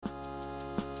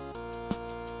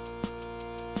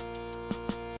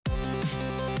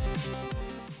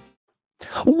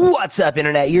What's up,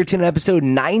 Internet? You're tuning in episode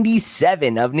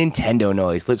 97 of Nintendo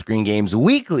Noise, Flip Screen Games'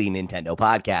 weekly Nintendo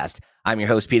podcast. I'm your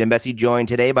host, Pete and Bessie, joined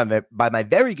today by my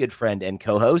very good friend and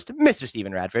co-host, Mr.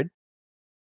 Steven Radford.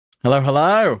 Hello,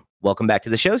 hello. Welcome back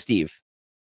to the show, Steve.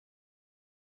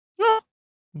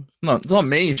 It's not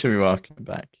me you should be welcome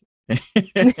back.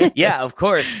 Yeah, of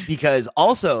course, because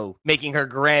also making her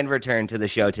grand return to the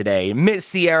show today, Miss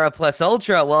Sierra Plus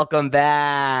Ultra. Welcome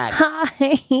back.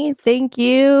 Hi, thank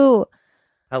you.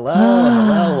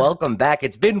 Hello, welcome back.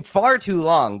 It's been far too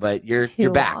long, but you're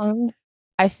back. Long.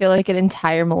 I feel like an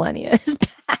entire millennia has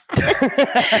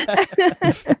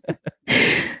passed.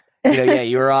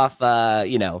 You were off,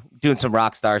 doing some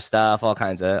rock star stuff, all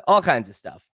kinds of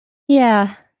stuff.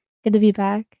 Yeah, good to be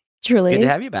back. Truly, good to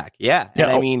have you back. Yeah, yeah.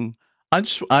 And I mean, I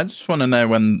just want to know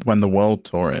when the world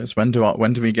tour is. When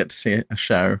do we get to see a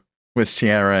show with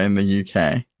Sierra in the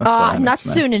UK? Not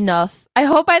soon enough. I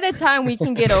hope by the time we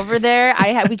can get over there,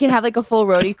 we can have like a full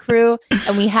roadie crew,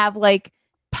 and we have like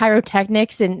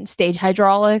pyrotechnics and stage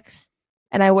hydraulics.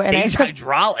 And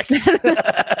hydraulics. We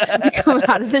come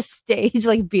out of the stage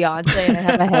like Beyonce, and I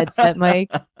have a headset mic.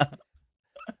 But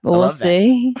we'll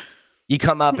see. You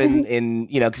come up in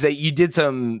because you did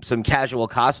some casual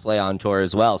cosplay on tour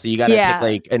as well, so you got to pick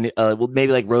like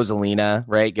maybe like Rosalina,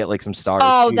 right? Get like some stars.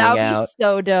 Oh, that would be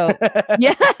so dope.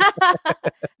 Yeah,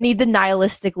 need the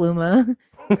nihilistic Luma.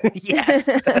 Yes.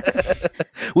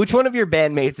 Which one of your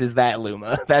bandmates is that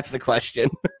Luma? That's the question.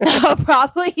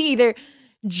 Probably either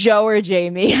Joe or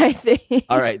Jamie, I think.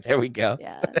 All right, there we go.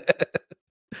 Yeah,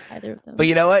 either of them. But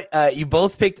you know what? You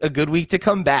both picked a good week to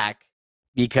come back.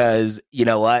 Because you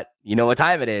know what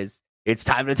time it is. It's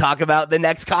time to talk about the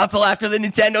next console after the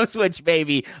Nintendo Switch,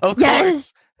 baby. Of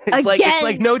course. It's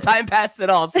like no time passed at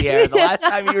all, Sierra. The last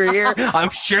time you were here,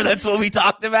 I'm sure that's what we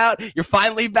talked about. You're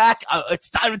finally back. It's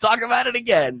time to talk about it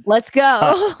again. Let's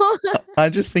go. I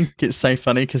just think it's so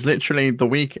funny because literally the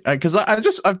week, because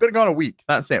I've been gone a week.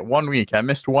 That's it. 1 week. I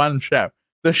missed one show.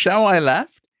 The show I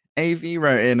left, AV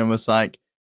wrote in and was like,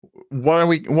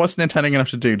 what's Nintendo gonna have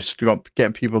to do to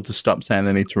get people to stop saying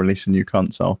they need to release a new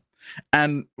console?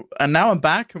 And now I'm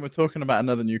back and we're talking about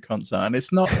another new console, and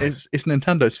it's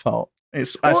Nintendo's fault. I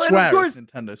swear it's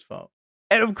Nintendo's fault.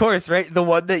 And of course, right, the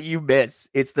one that you miss,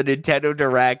 it's the Nintendo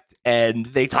Direct, and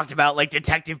they talked about like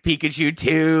Detective Pikachu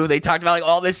 2. They talked about like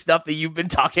all this stuff that you've been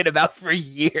talking about for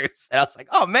years. And I was like,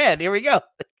 oh man, here we go.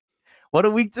 What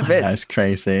a week to miss. That's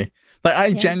crazy. Like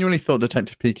I genuinely thought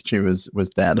Detective Pikachu was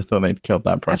dead. I thought they'd killed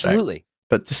that project. Absolutely.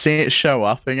 But to see it show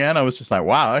up again, I was just like,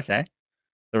 wow, okay.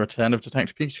 The Return of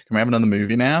Detective Pikachu. Can we have another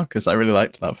movie now? Because I really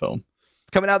liked that film.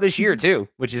 It's coming out this year too,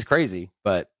 which is crazy.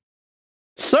 But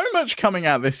so much coming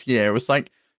out this year. It was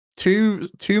like two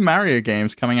Mario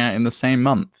games coming out in the same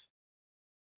month.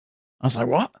 I was like,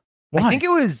 what? Why?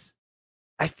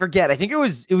 I forget. I think it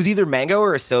was either Mango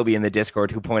or Asobi in the Discord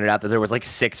who pointed out that there was like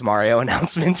 6 Mario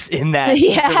announcements in that.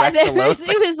 Yeah, it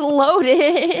was loaded.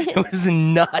 It was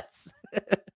nuts.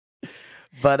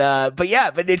 But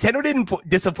Nintendo didn't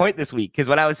disappoint this week, because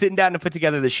when I was sitting down to put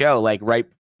together the show, like right,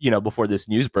 before this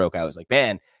news broke, I was like,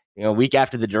 man, week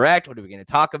after the Direct, what are we going to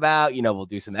talk about? We'll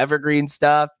do some evergreen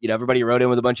stuff. Everybody wrote in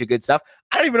with a bunch of good stuff.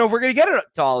 I don't even know if we're going to get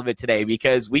to all of it today,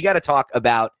 because we got to talk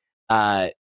about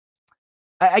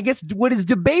I guess what is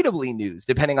debatably news,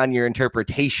 depending on your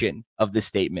interpretation of the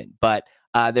statement. But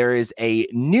there is a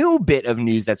new bit of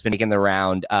news that's been making the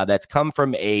round that's come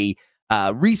from a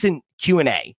recent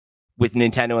Q&A with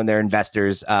Nintendo and their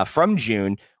investors from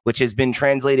June, which has been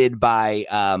translated by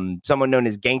someone known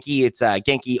as Genki. It's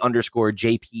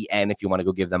Genki_JPN, if you want to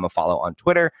go give them a follow on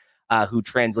Twitter, who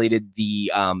translated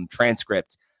the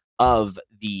transcript of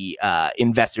the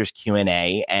investors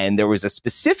Q&A, and there was a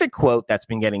specific quote that's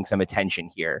been getting some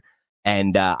attention here,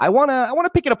 and I want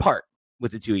to pick it apart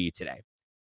with the two of you today.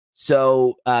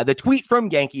 So the tweet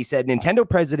from Genki said, Nintendo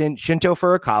president Shinto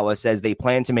Furukawa says they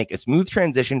plan to make a smooth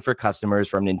transition for customers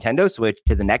from Nintendo Switch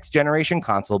to the next generation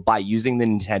console by using the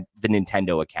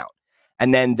Nintendo account.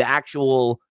 And then the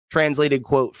actual translated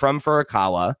quote from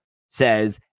Furukawa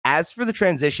says, as for the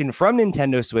transition from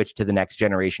Nintendo Switch to the next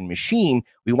generation machine,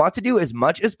 we want to do as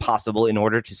much as possible in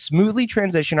order to smoothly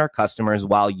transition our customers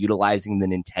while utilizing the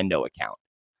Nintendo account.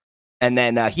 And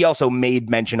then he also made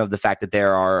mention of the fact that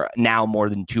there are now more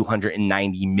than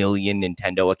 290 million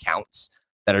Nintendo accounts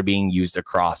that are being used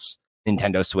across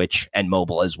Nintendo Switch and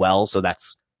mobile as well. So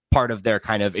that's part of their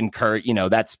kind of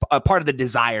that's a part of the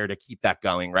desire to keep that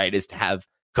going, right? Is to have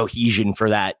cohesion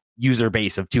for that user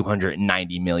base of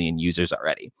 290 million users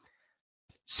already.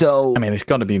 So I mean, it's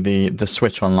got to be the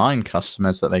Switch Online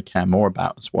customers that they care more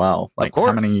about as well. Like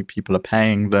how many people are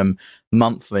paying them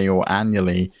monthly or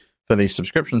annually for these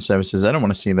subscription services, they don't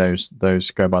want to see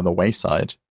those go by the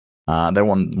wayside. They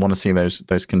want to see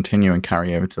those continue and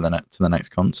carry over to the next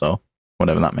console,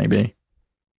 whatever that may be.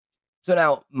 So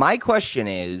now my question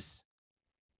is,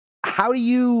 how do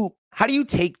you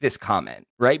take this comment,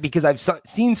 right? Because I've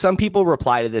seen some people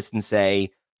reply to this and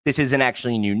say, this isn't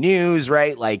actually new news,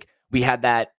 right? Like we had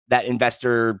that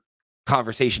investor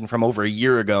conversation from over a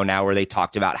year ago now where they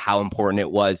talked about how important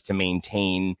it was to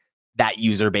maintain that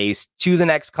user base to the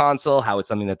next console, how it's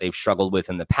something that they've struggled with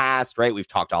in the past, right? We've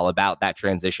talked all about that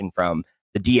transition from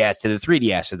the DS to the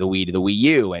 3DS or the Wii to the Wii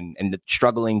U and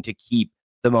struggling to keep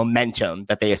the momentum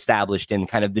that they established in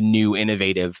kind of the new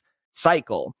innovative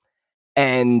cycle.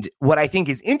 And what I think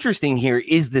is interesting here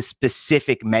is the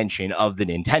specific mention of the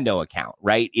Nintendo account,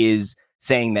 right? Is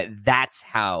saying that that's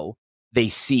how they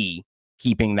see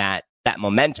keeping that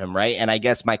momentum, right? And I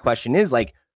guess my question is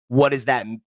like, what does that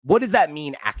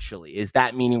mean actually? Is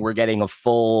that meaning we're getting a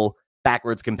full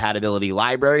backwards compatibility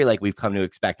library like we've come to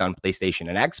expect on PlayStation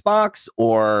and Xbox?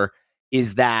 Or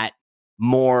is that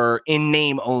more in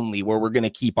name only where we're going to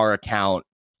keep our account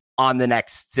on the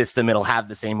next system? It'll have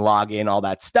the same login, all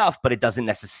that stuff, but it doesn't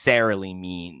necessarily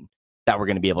mean that we're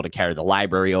going to be able to carry the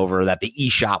library over, that the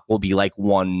eShop will be like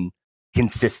one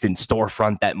consistent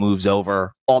storefront that moves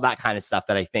over, all that kind of stuff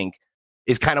that I think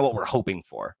is kind of what we're hoping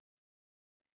for.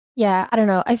 Yeah, I don't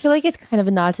know. I feel like it's kind of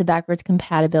a nod to backwards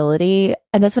compatibility,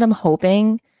 and that's what I'm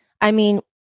hoping. I mean,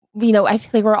 I feel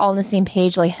like we're all on the same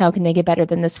page. Like, how can they get better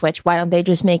than the Switch? Why don't they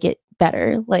just make it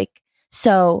better? Like,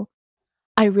 so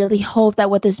I really hope that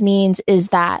what this means is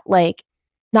that, like,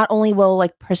 not only will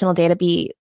like personal data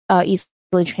be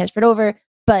easily transferred over,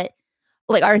 but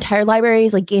like our entire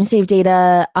libraries, like game save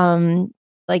data,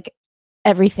 like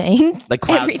everything, like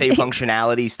cloud save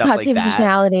functionality, stuff like that.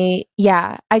 Functionality,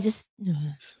 yeah. I just.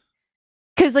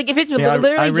 Because like if it's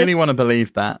literally, I really want to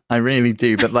believe that. I really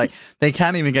do. But like they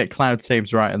can't even get cloud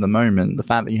saves right at the moment. The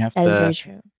fact that you have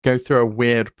to go through a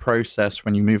weird process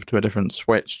when you move to a different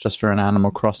Switch just for an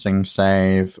Animal Crossing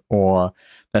save, or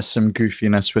there's some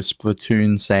goofiness with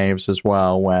Splatoon saves as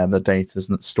well, where the data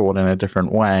isn't stored in a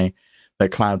different way, that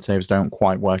cloud saves don't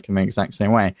quite work in the exact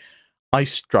same way. I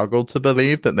struggle to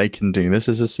believe that they can do this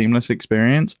as a seamless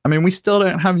experience. I mean, we still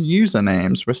don't have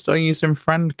usernames. We're still using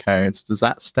friend codes. Does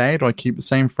that stay? Do I keep the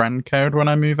same friend code when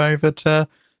I move over to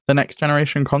the next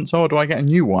generation console? Or do I get a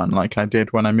new one like I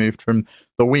did when I moved from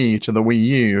the Wii to the Wii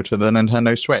U to the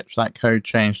Nintendo Switch? That code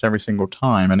changed every single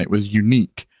time, and it was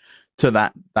unique to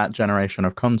that generation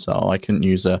of console. I couldn't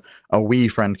use a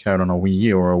Wii friend code on a Wii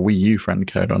U or a Wii U friend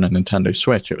code on a Nintendo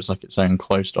Switch. It was like its own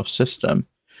closed-off system.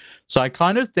 So I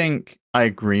kind of think I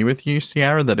agree with you,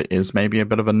 Sierra, that it is maybe a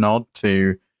bit of a nod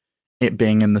to it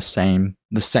being in the same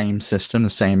system, the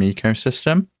same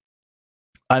ecosystem.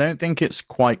 I don't think it's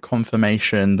quite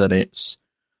confirmation that it's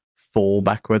full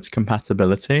backwards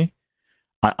compatibility.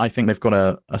 I think they've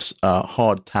got a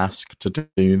hard task to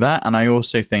do that. And I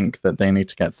also think that they need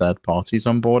to get third parties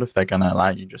on board if they're going to allow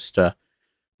you just to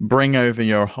bring over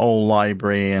your whole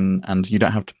library and you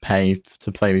don't have to pay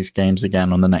to play these games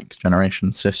again on the next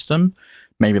generation system.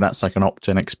 Maybe that's like an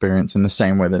opt-in experience in the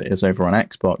same way that it is over on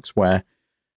Xbox, where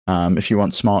if you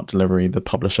want smart delivery, the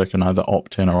publisher can either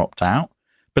opt in or opt out.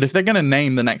 But if they're going to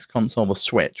name the next console the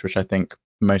Switch, which I think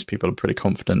most people are pretty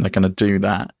confident they're going to do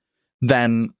that,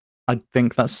 then I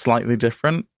think that's slightly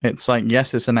different. It's like,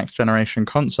 yes, it's a next generation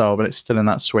console, but it's still in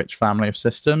that Switch family of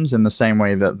systems, in the same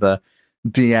way that the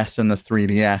DS and the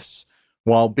 3DS,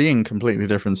 while being completely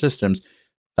different systems,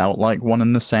 felt like one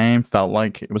and the same, felt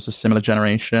like it was a similar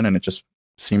generation, and it just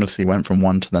seamlessly went from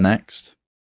one to the next.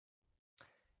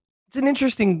 It's an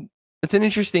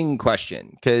interesting question,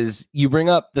 because you bring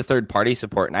up the third party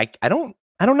support, and I don't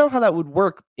know how that would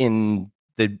work in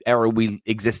the era we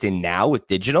exist in now with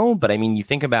digital. But I mean, you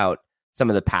think about some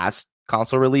of the past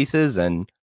console releases,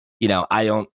 and I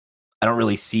don't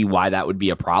really see why that would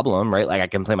be a problem, right? Like I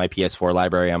can play my PS4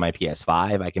 library on my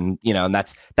PS5. I can, and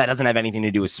that doesn't have anything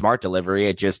to do with smart delivery.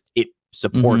 It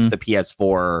supports the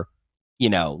PS4,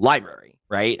 library,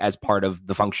 right? As part of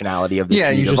the functionality of this. Yeah,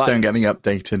 you device. Just don't get the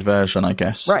updated version, I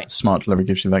guess. Right. Smart delivery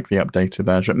gives you like the updated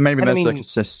version. Maybe there's like a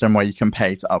system where you can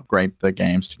pay to upgrade the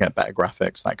games to get better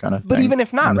graphics, that kind of thing. But even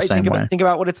if not, right? Think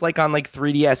about what it's like on like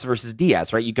 3DS versus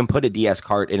DS, right? You can put a DS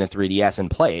cart in a 3DS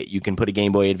and play it. You can put a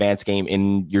Game Boy Advance game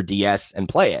in your DS and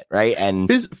play it, right? And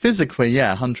physically,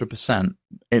 yeah, 100%.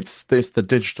 It's the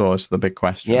digital is the big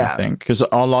question, I think, because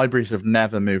our libraries have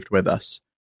never moved with us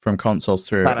from consoles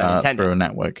through a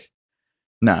network.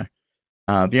 No.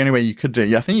 The only way you could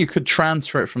do, I think you could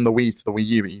transfer it from the Wii to the Wii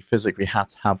U, but you physically had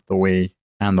to have the Wii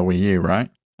and the Wii U, right?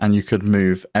 And you could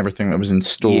move everything that was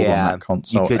installed on that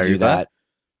console. You could over. do that.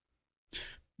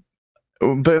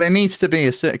 But there needs to be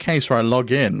a case where I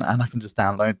log in and I can just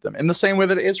download them in the same way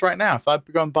that it is right now. If I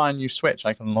go and buy a new Switch,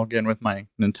 I can log in with my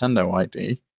Nintendo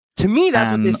ID. To me,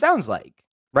 that's what this sounds like,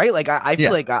 right? Like I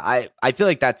feel like I feel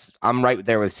like I'm right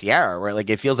there with Sierra, where like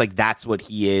it feels like that's what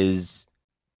he is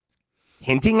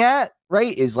hinting at,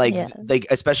 right? Is like like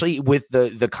especially with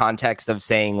the context of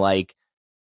saying like,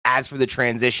 as for the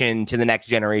transition to the next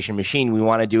generation machine, we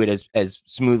want to do it as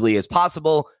smoothly as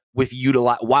possible with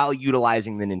while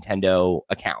utilizing the Nintendo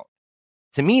account.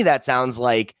 To me, that sounds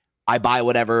like I buy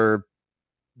whatever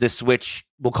the Switch,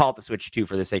 we'll call it the Switch 2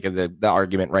 for the sake of the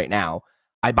argument right now.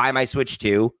 I buy my Switch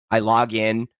 2, I log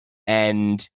in,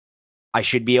 and I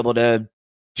should be able to,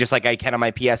 just like I can on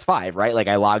my PS5, right? Like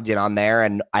I logged in on there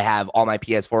and I have all my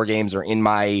PS4 games are in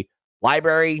my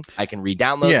library. I can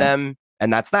re-download them.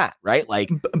 And that's that, right?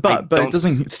 Like, but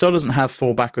it still doesn't have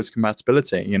full backwards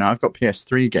compatibility. You know, I've got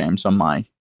PS3 games on my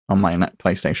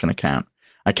PlayStation account.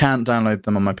 I can't download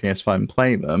them on my PS5 and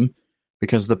play them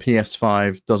because the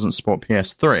PS5 doesn't support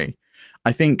PS3.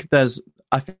 I think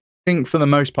for the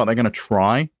most part they're going to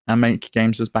try and make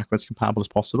games as backwards compatible as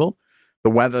possible. But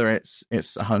whether it's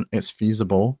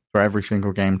feasible for every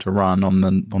single game to run on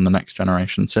the next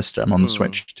generation system on the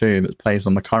Switch 2 that plays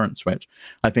on the current Switch,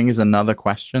 I think is another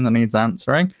question that needs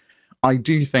answering. I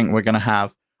do think we're going to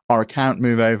have our account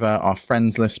move over, our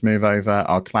friends list move over,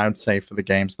 our cloud save for the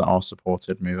games that are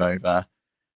supported move over.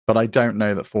 But I don't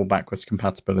know that full backwards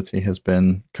compatibility has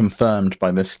been confirmed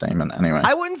by this statement anyway.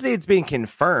 I wouldn't say it's been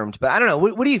confirmed, but I don't know.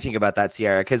 What do you think about that,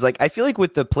 Sierra? Because like I feel like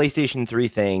with the PlayStation 3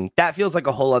 thing, that feels like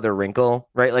a whole other wrinkle,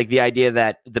 right? Like the idea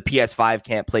that the PS5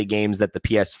 can't play games that the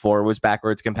PS4 was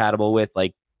backwards compatible with,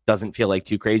 like doesn't feel like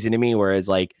too crazy to me. Whereas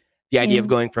like the idea of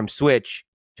going from Switch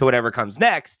to whatever comes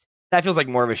next, that feels like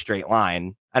more of a straight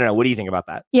line. I don't know. What do you think about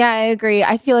that? Yeah, I agree.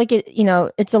 I feel like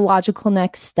it's a logical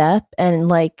next step. And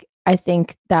like, I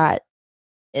think that,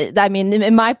 I mean,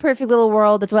 in my perfect little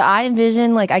world, that's what I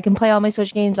envision. Like I can play all my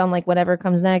Switch games on like whatever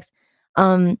comes next.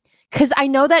 Cause I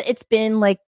know that it's been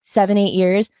like 7-8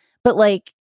 years, but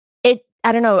like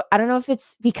I don't know if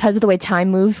it's because of the way time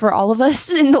moved for all of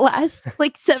us in the last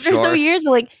like 7 or so years,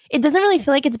 but like, it doesn't really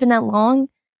feel like it's been that long.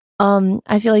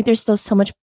 I feel like there's still so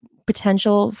much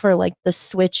potential for like the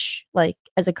Switch, like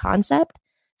as a concept.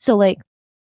 So like,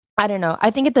 I don't know.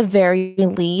 I think at the very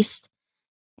least,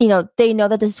 they know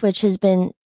that the Switch has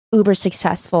been uber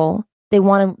successful. They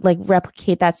want to like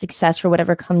replicate that success for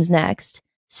whatever comes next.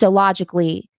 So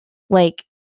logically, like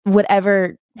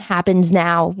whatever happens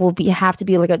now will have to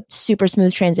be like a super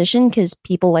smooth transition because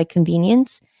people like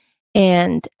convenience.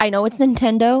 And I know it's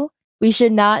Nintendo. We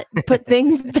should not put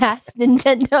things past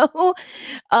Nintendo.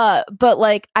 But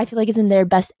like, I feel like it's in their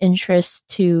best interest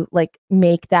to like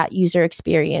make that user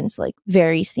experience like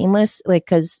very seamless. Like,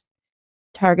 because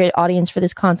target audience for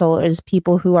this console is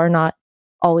people who are not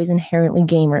always inherently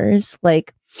gamers.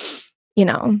 Like,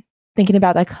 thinking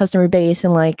about that customer base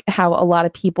and like how a lot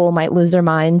of people might lose their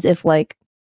minds if like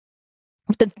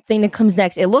the thing that comes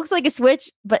next, it looks like a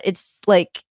Switch, but it's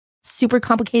like super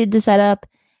complicated to set up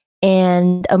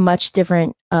and a much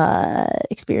different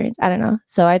experience. I don't know.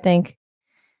 So I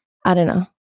don't know.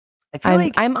 I feel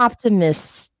like I'm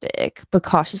optimistic, but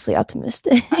cautiously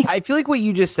optimistic. I feel like what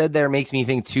you just said there makes me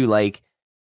think too, like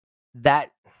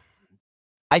that.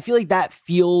 I feel like that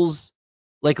feels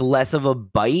like less of a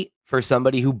bite for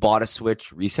somebody who bought a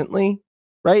Switch recently,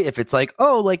 right? If it's like,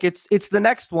 oh, like it's the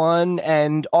next one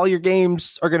and all your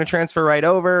games are going to transfer right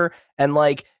over. And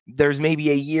like, there's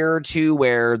maybe a year or two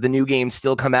where the new games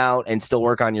still come out and still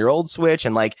work on your old Switch.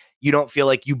 And like, you don't feel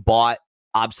like you bought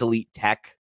obsolete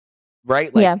tech,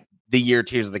 right? Like the year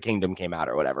Tears of the Kingdom came out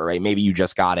or whatever, right? Maybe you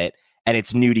just got it and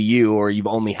it's new to you, or you've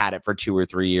only had it for 2 or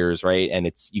 3 years, right?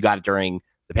 And you got it during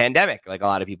the pandemic, like a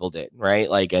lot of people did, right?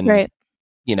 Like, and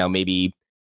maybe,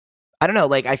 I don't know,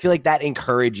 like, I feel like that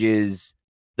encourages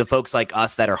the folks like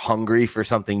us that are hungry for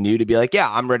something new to be like, yeah,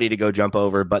 I'm ready to go jump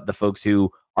over. But the folks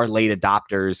who are late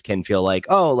adopters can feel like,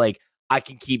 oh, like I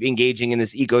can keep engaging in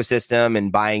this ecosystem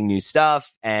and buying new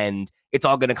stuff, and it's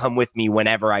all going to come with me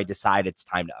whenever I decide it's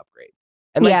time to upgrade.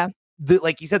 And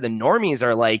like you said, the normies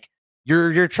are like,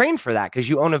 you're trained for that because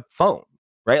you own a phone,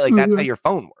 right? Like that's how your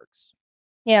phone works.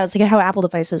 Yeah, it's like how Apple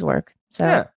devices work. So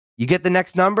yeah, you get the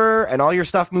next number and all your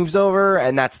stuff moves over,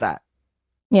 and that's that.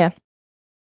 Yeah.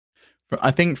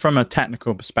 I think from a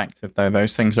technical perspective, though,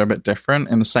 those things are a bit different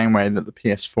in the same way that the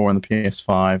PS4 and the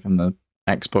PS5 and the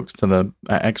Xbox to the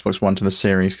Xbox One to the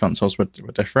Series consoles were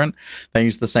different. They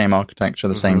used the same architecture,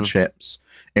 the same chips.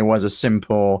 It was a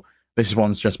simple, this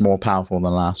one's just more powerful than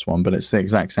the last one, but it's the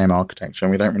exact same architecture,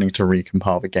 and we don't really need to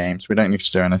recompile the games. We don't need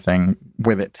to do anything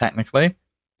with it technically.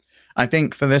 I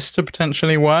think for this to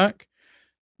potentially work,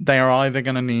 they are either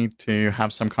going to need to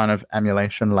have some kind of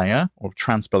emulation layer or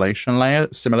transpilation layer,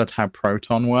 similar to how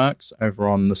Proton works over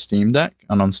on the Steam Deck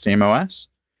and on SteamOS,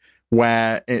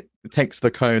 where it takes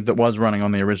the code that was running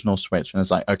on the original Switch and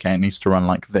is like, okay, it needs to run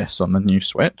like this on the new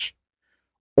Switch,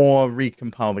 or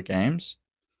recompile the games.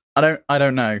 I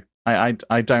don't know. I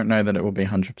don't know that it will be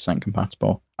 100%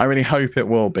 compatible. I really hope it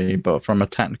will be, but from a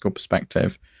technical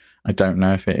perspective, I don't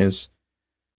know if it is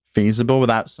feasible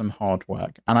without some hard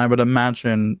work. And I would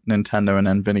imagine Nintendo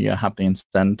and Nvidia have the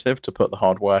incentive to put the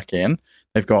hard work in.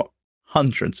 They've got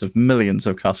hundreds of millions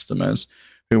of customers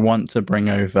who want to bring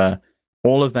over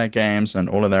all of their games and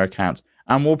all of their accounts,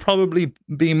 and will probably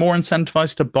be more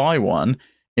incentivized to buy one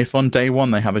if on day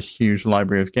one they have a huge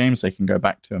library of games they can go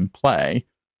back to and play,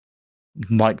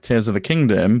 like Tears of the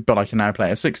Kingdom, but I can now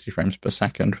play at 60 frames per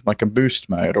second with like a boost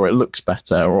mode, or it looks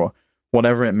better, or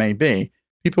whatever it may be.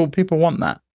 People want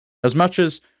that. As much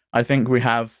as I think we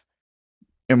have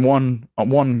in one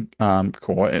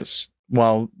core, it's,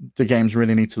 well, the games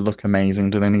really need to look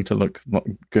amazing. Do they need to look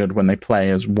good when they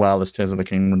play as well as Tears of the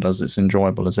Kingdom does? It's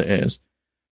enjoyable as it is.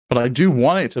 But I do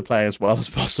want it to play as well as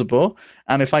possible.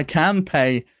 And if I can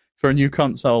pay for a new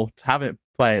console to have it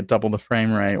play at double the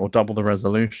frame rate or double the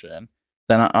resolution,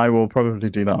 then I will probably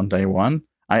do that on day one.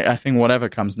 I think whatever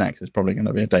comes next is probably going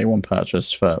to be a day one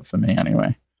purchase for me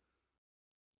anyway.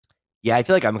 Yeah, I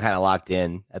feel like I'm kind of locked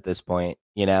in at this point,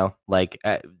 you know, like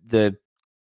the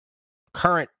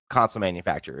current console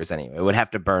manufacturers anyway would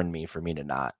have to burn me for me to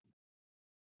not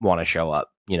want to show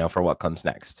up, you know, for what comes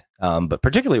next. But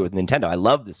particularly with Nintendo, I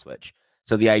love the Switch.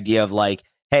 So the idea of like,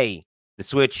 hey, the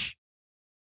Switch,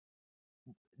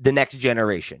 the next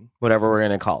generation, whatever we're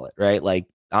going to call it, right? Like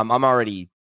I'm already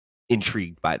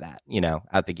intrigued by that, you know,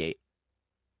 out the gate.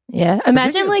 Yeah.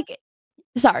 Imagine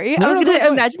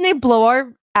imagine they blow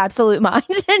our absolute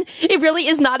minds and it really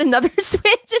is not another Switch.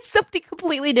 It's something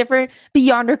completely different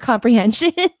beyond our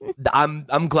comprehension.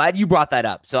 I'm glad you brought that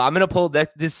up. So I'm going to pull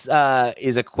that. This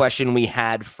is a question we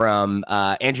had from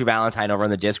Andrew Valentine over on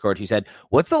the Discord, who said,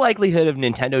 what's the likelihood of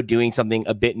Nintendo doing something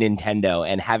a bit Nintendo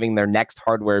and having their next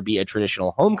hardware be a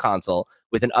traditional home console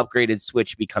with an upgraded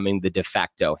Switch becoming the de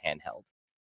facto handheld?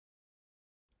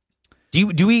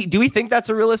 Do we think that's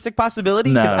a realistic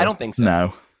possibility? No, I don't think so.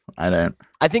 No, I don't.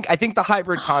 I think the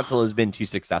hybrid console has been too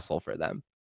successful for them.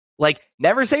 Like,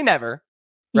 never say never,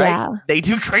 right? Yeah. They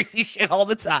do crazy shit all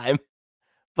the time.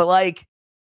 But like,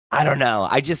 I don't know.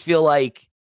 I just feel like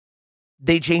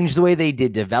they changed the way they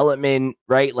did development,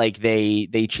 right? Like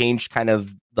they changed kind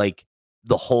of like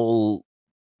the whole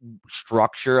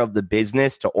structure of the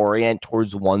business to orient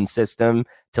towards one system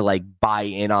to like buy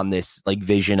in on this like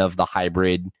vision of the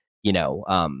hybrid, you know,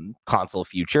 console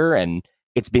future. And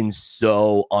it's been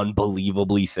so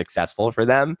unbelievably successful for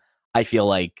them. I feel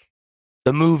like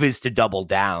the move is to double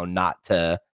down, not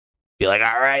to be like,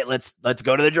 all right, let's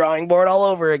go to the drawing board all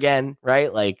over again,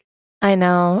 right? Like, I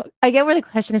know. I get where the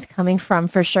question is coming from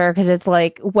for sure, because it's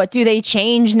like, what do they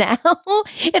change now?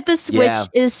 If the Switch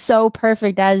is so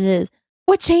perfect as is,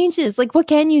 what changes? Like, what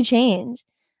can you change?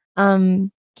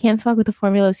 Can't fuck with the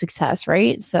formula of success,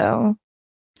 right? So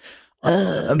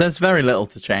there's very little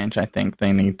to change. I think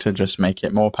they need to just make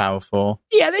it more powerful.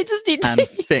 Yeah, they just need to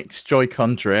fix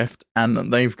Joy-Con drift,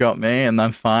 and they've got me, and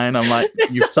I'm fine. I'm like,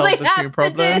 you've solved the two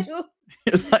problems.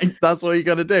 It's like, that's all you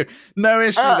got to do. No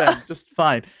issue then, just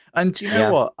fine. And do you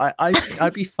know what?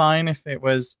 I'd be fine if it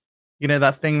was, you know,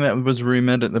 that thing that was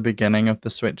rumored at the beginning of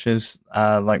the Switches,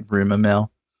 like rumor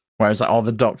mill, where it's like, oh,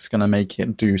 the dock's gonna make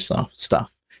it do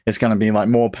stuff. It's going to be like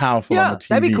more powerful on the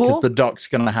TV because the dock's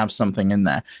going to have something in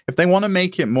there. If they want to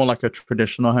make it more like a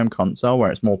traditional home console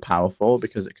where it's more powerful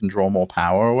because it can draw more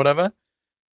power or whatever,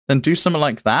 then do something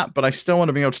like that. But I still want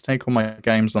to be able to take all my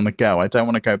games on the go. I don't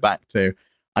want to go back to,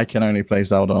 I can only play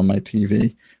Zelda on my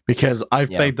TV, because I've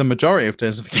played the majority of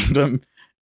Tears of the Kingdom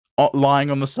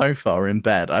lying on the sofa or in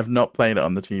bed. I've not played it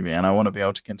on the TV, and I want to be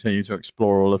able to continue to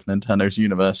explore all of Nintendo's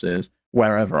universes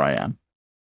wherever I am.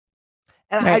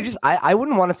 And I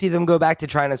wouldn't want to see them go back to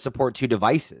trying to support two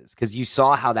devices, because you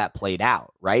saw how that played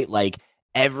out, right? Like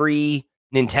every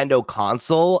Nintendo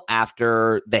console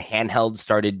after the handheld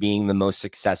started being the most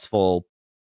successful,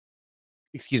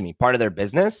 part of their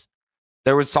business,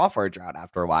 there was software drought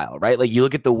after a while, right? Like you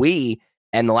look at the Wii,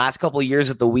 and the last couple of years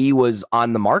that the Wii was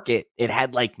on the market, it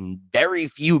had like very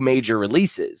few major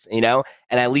releases, you know?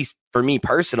 And at least for me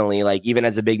personally, like even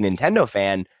as a big Nintendo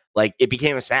fan, like it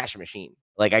became a smash machine.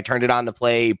 Like I turned it on to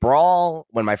play Brawl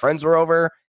when my friends were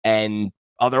over, and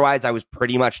otherwise I was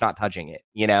pretty much not touching it,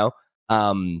 you know,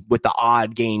 with the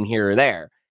odd game here or there.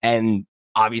 And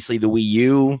obviously the Wii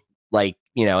U, like,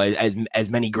 you know, as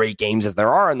many great games as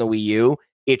there are on the Wii U,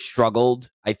 it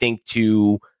struggled, I think,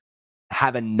 to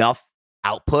have enough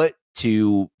output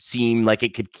to seem like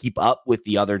it could keep up with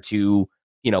the other two,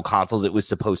 consoles it was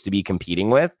supposed to be competing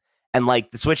with. And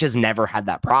like the Switch has never had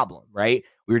that problem, right?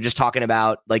 We were just talking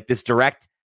about like this Direct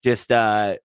just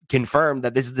confirmed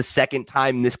that this is the second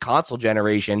time this console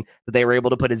generation that they were able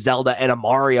to put a Zelda and a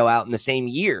Mario out in the same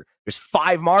year. There's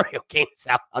 5 Mario games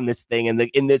out on this thing in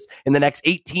the next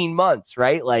 18 months,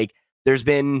 right? Like there's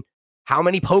been how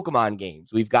many Pokemon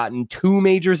games? We've gotten 2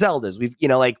 major Zeldas.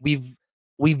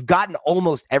 We've gotten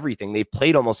almost everything. They've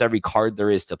played almost every card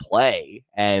there is to play.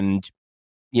 And,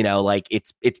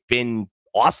 it's been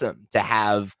awesome to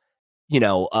have,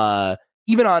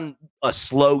 even on a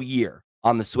slow year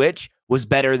on the Switch was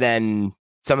better than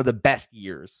some of the best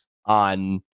years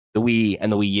on the Wii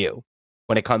and the Wii U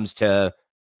when it comes to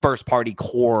first party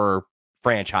core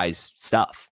franchise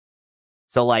stuff.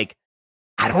 So like,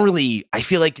 I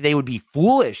feel like they would be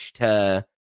foolish to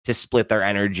split their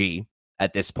energy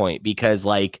at this point, because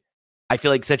like, I feel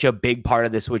like such a big part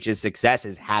of the Switch's success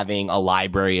is having a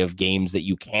library of games that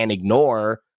you can't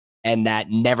ignore and that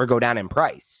never go down in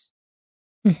price.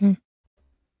 Mm-hmm.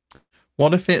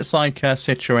 What if it's like a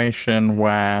situation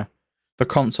where the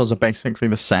consoles are basically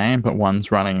the same, but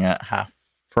one's running at half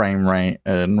frame rate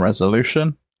and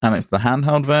resolution, and it's the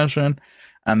handheld version,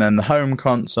 and then the home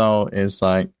console is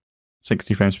like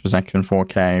 60 frames per second,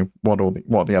 4K,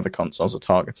 what the other consoles are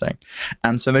targeting.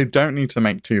 And so they don't need to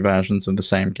make 2 versions of the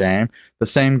same game. The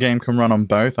same game can run on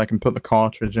both. I can put the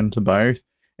cartridge into both.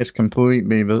 It's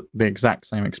completely the exact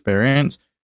same experience.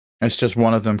 It's just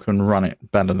one of them can run it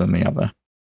better than the other.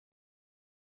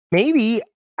 Maybe.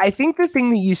 I think the thing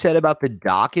that you said about the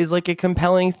dock is like a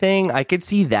compelling thing. I could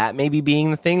see that maybe being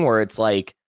the thing where it's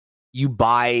like you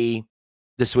buy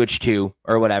the Switch 2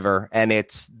 or whatever, and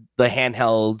it's the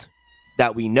handheld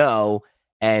that we know,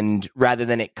 and rather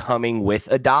than it coming with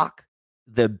a dock,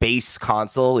 the base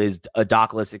console is a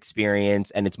dockless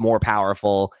experience and it's more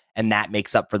powerful, and that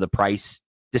makes up for the price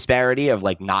disparity of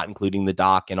like not including the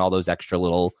dock and all those extra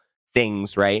little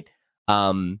things, right?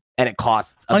 And it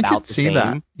costs about I could the see same.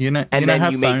 that. You know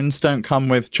how phones don't come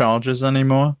with chargers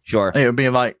anymore? Sure. It would be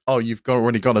like, oh, you've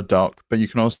already got a dock, but you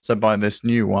can also buy this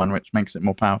new one, which makes it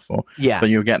more powerful. Yeah. But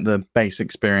you'll get the base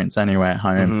experience anyway at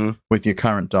home with your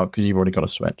current dock because you've already got a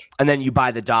Switch. And then you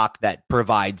buy the dock that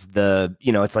provides the,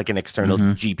 it's like an external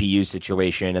GPU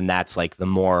situation, and that's like the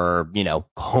more,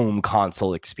 home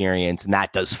console experience, and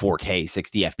that does 4K,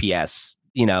 60 FPS,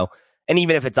 and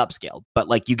even if it's upscaled, but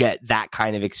like you get that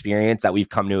kind of experience that we've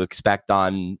come to expect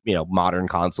on, modern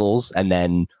consoles. And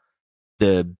then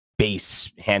the base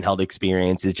handheld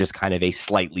experience is just kind of a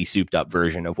slightly souped up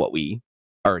version of what we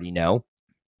already know.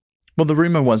 Well, the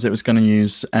rumor was it was going to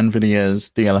use NVIDIA's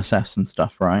DLSS and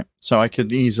stuff, right? So I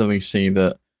could easily see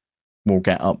that we'll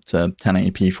get up to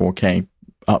 1080p 4K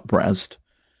up-resed.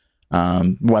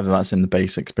 Whether that's in the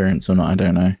base experience or not, I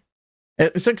don't know.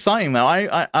 It's exciting though.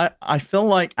 I feel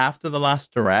like after the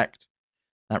last Direct,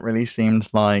 that really seemed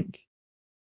like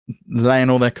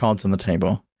laying all their cards on the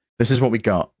table. This is what we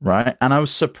got, right? And I was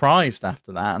surprised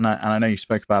after that, and I know you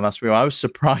spoke about it last week. I was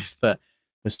surprised that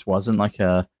this wasn't like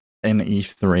in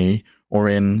E3 or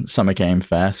in Summer Game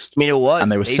Fest. I mean, it was,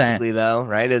 and they were basically saying, though,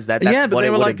 right? Is that's yeah, what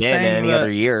it would have been in any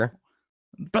other year.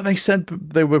 But they said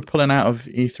they were pulling out of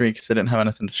E3 because they didn't have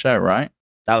anything to show, right?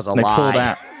 That was a lie. They pulled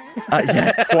out.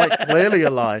 Yeah, quite clearly a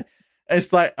lie.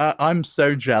 It's like I'm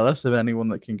so jealous of anyone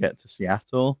that can get to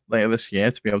Seattle later this year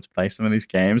to be able to play some of these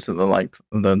games at the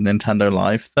Nintendo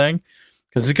Live thing,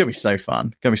 because it's gonna be so fun.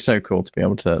 It's gonna be so cool to be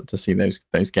able to see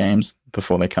those games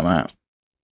before they come out.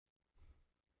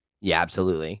 Yeah,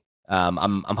 absolutely.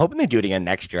 I'm hoping they do it again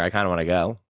next year. I kind of want to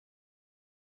go.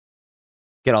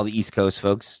 Get all the East Coast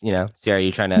folks, Sierra,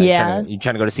 you trying to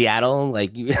go to Seattle?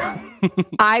 Like,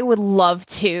 I would love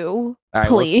to. All right,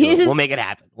 please. We'll make it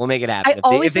happen.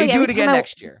 If they do it again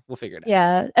next year, we'll figure it out.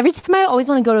 Yeah. Every time I always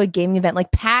want to go to a gaming event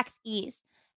like PAX East.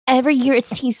 Every year it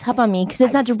sneaks up on me because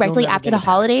it's not directly after the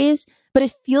holidays, but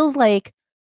it feels like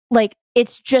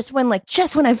it's just when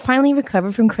I finally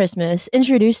recovered from Christmas,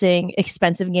 introducing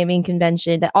expensive gaming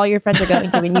convention that all your friends are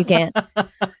going to and you can't.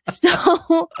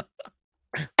 So.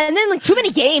 And then too many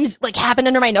games happened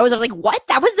under my nose. I was like, what?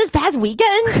 That was this past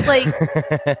weekend?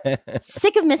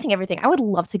 Sick of missing everything. I would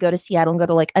love to go to Seattle and go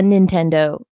to a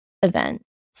Nintendo event.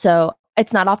 So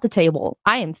it's not off the table.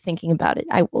 I am thinking about it.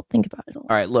 I will think about it a lot.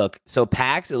 All right, look. So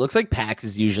PAX, it looks like PAX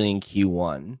is usually in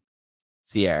Q1,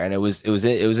 Sierra, and it was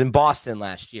in Boston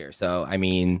last year. So I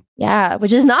mean, yeah,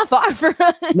 which is not far for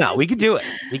us. No, we could do it.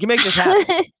 We can make this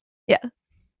happen. Yeah.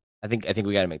 I think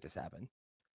we got to make this happen.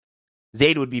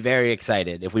 Zayd would be very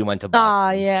excited if we went to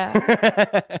Boston. Oh, yeah.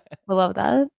 I love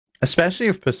that. Especially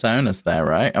if Persona's there,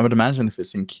 right? I would imagine if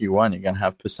it's in Q1, you're going to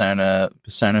have Persona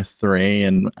 3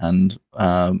 and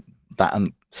that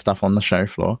and stuff on the show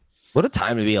floor. What a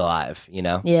time to be alive, you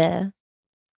know? Yeah.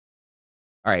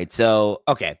 All right. So,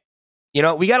 okay. You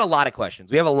know, we got a lot of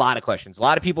questions. We have a lot of questions. A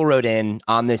lot of people wrote in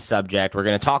on this subject. We're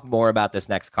going to talk more about this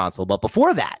next console. But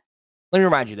before that, let me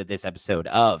remind you that this episode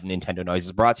of Nintendo Noise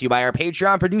is brought to you by our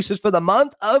Patreon producers for the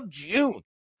month of June.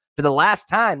 For the last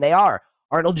time, they are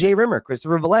Arnold J. Rimmer,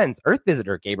 Christopher Valenz, Earth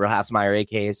Visitor, Gabriel Hassmeyer,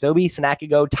 a.k.a. Sobi,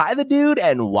 Snackago, Ty the Dude,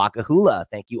 and Wakahula.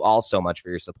 Thank you all so much for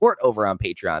your support over on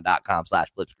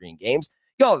patreon.com/flipscreengames.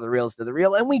 Y'all are the realest of the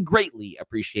real, and we greatly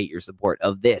appreciate your support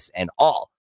of this and all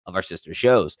of our sister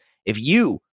shows. If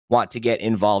you want to get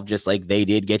involved just like they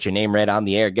did, get your name read on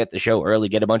the air, get the show early,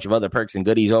 get a bunch of other perks and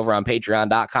goodies over on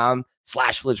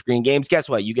patreon.com/flipscreengames, guess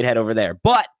what? You can head over there.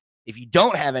 But if you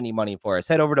don't have any money for us,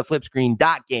 head over to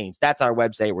flipscreen.games. That's our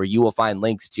website where you will find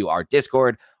links to our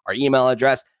Discord, our email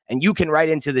address, and you can write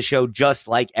into the show just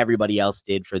like everybody else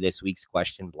did for this week's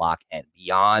question block and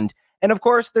beyond. And of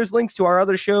course, there's links to our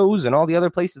other shows and all the other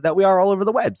places that we are all over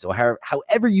the web. So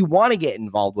however you want to get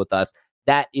involved with us,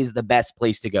 that is the best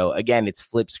place to go. Again, it's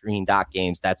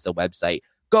flipscreen.games. That's the website.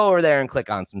 Go over there and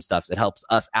click on some stuff. It helps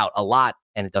us out a lot,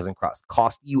 and it doesn't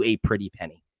cost you a pretty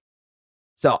penny.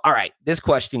 So, all right, this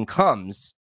question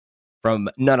comes from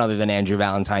none other than Andrew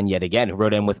Valentine yet again, who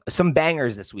wrote in with some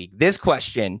bangers this week. This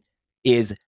question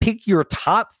is, pick your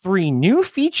top 3 new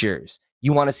features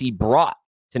you want to see brought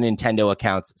to Nintendo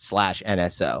accounts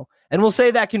 /NSO. And we'll say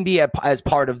that can be as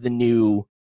part of the new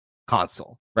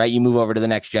console, right? You move over to the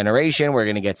next generation. We're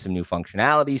going to get some new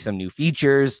functionality, some new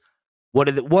features. What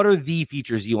are the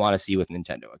features you want to see with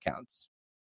Nintendo accounts?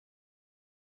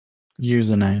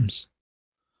 Usernames.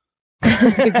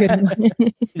 That's a good one.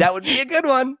 That would be a good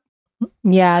one.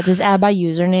 Yeah, just add by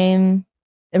username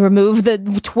and remove the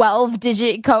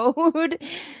 12-digit code.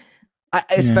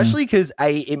 Especially because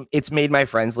it's made my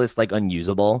friends list like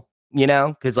unusable, you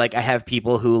know, because like I have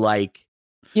people who like,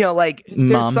 you know, like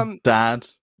Mom, dad.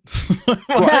 You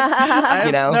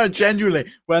know, no,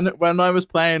 genuinely, when I was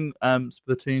playing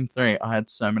Splatoon 3, I had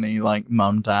so many like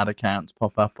mum dad accounts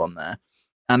pop up on there,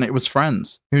 and it was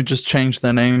friends who just changed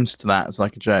their names to that as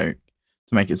like a joke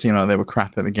to make it seem like they were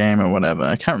crap at the game or whatever.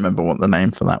 I can't remember what the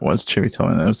name for that was. Chewy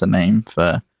told me there was a name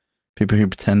for people who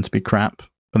pretend to be crap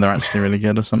but they're actually really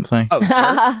good or something. Oh,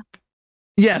 Smurfs?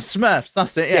 Yeah, Smurfs.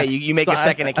 That's it. Yeah, you make a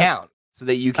second account so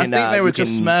that you can. I think they were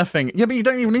just smurfing. Yeah, but you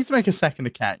don't even need to make a second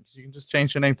account because you can just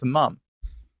change your name to Mum.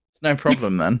 It's no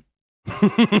problem then.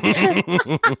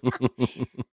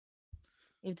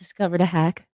 You've discovered a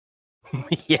hack.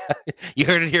 Yeah, you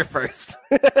heard it here first.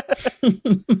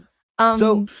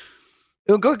 So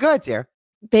go ahead, Sarah.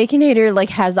 Baconator like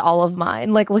has all of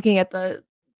mine. Like looking at the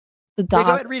doc. Yeah,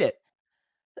 go ahead, read it.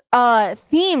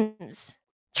 Themes,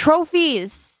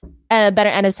 trophies, and a better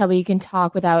NSO where you can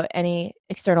talk without any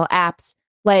external apps.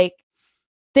 Like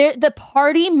the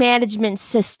party management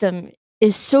system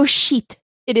is so shit.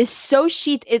 It is so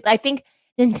shit. I think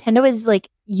Nintendo has like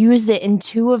used it in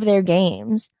 2 of their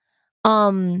games.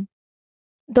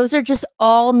 Those are just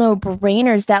all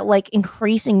no-brainers that like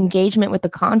increase engagement with the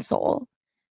console.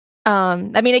 I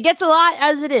mean, it gets a lot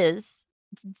as it is.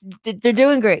 They're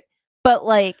doing great. But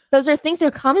like those are things that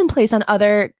are commonplace on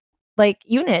other like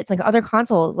units, like other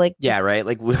consoles. Like yeah, right.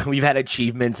 Like we've had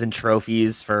achievements and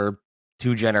trophies for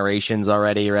 2 generations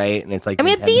already, right? And it's like I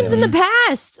mean, themes in the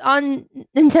past on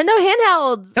Nintendo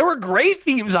handhelds. There were great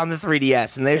themes on the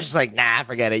 3DS, and they're just like, nah,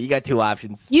 forget it. You got 2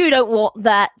 options. You don't want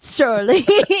that, surely.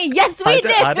 Yes, we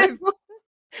did.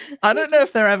 I don't know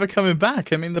if they're ever coming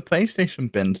back. I mean, the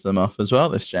PlayStation binned them off as well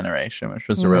this generation, which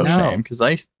was a real shame because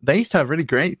they used to have really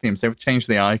great themes. They would change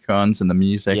the icons and the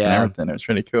music and everything. It was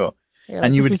really cool.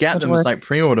 And you would get them as like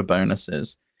pre-order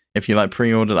bonuses if you like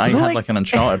pre-ordered. I had like an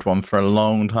Uncharted one for a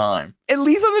long time. At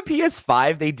least on the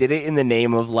PS5, they did it in the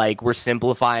name of like we're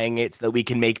simplifying it so that we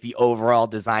can make the overall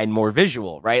design more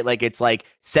visual, right? Like it's like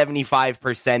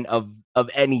 75% of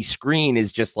any screen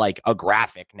is just like a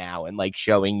graphic now and like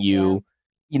showing you. Yeah.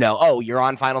 You know, oh, you're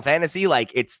on Final Fantasy, like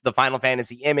it's the Final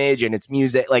Fantasy image and it's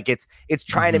music, like it's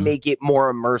trying to make it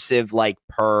more immersive, like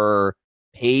per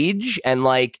page. And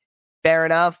like, fair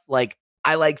enough. Like,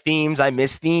 I like themes, I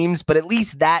miss themes, but at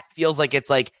least that feels like it's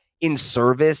like in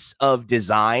service of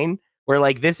design. Where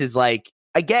like this is like,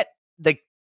 I get the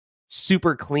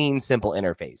super clean, simple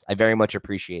interface. I very much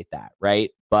appreciate that,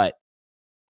 right? But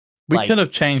we could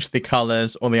have changed the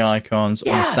colors or the icons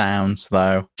or the sounds,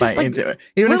 though. Like, even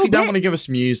if you don't want to give us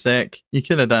music, you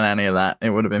could have done any of that.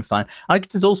 It would have been fine. I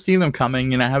could still see them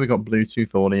coming. You know how we got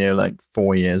Bluetooth audio like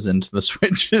 4 years into the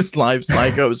Switch's life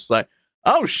cycle. It was like,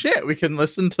 oh shit, we can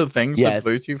listen to things Yes.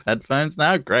 with Bluetooth headphones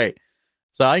now. Great.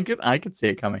 So I could see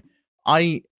it coming.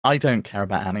 I don't care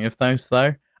about any of those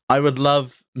though. I would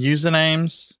love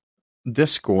usernames,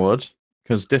 Discord,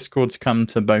 because Discord's come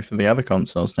to both of the other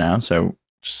consoles now. So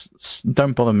just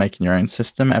don't bother making your own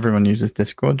system. Everyone uses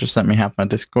Discord. Just let me have my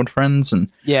Discord friends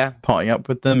and Yeah. party up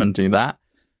with them and do that,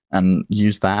 and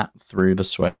use that through the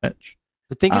Switch.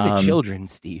 But think of the children,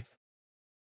 Steve.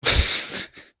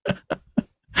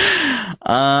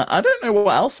 I don't know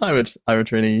what else I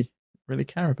would really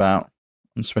care about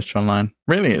on Switch Online.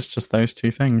 Really, it's just those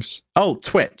two things. Oh,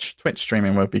 Twitch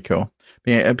streaming would be cool.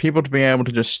 People to be able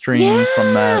to just stream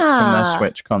from their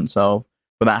Switch console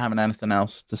without having anything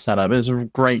else to set up is a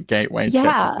great gateway to get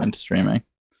people into streaming.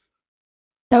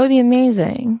 That would be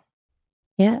amazing.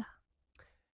 Yeah.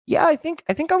 Yeah, I think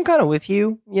I'm kind of with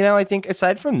you. You know, I think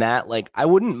aside from that, like I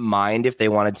wouldn't mind if they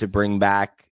wanted to bring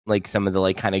back like some of the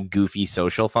like kind of goofy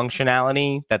social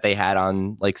functionality that they had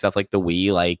on like stuff like the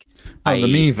Wii. Like the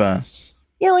Miiverse.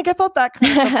 Yeah, like I thought that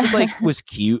kind of stuff was like was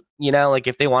cute. You know, like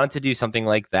if they wanted to do something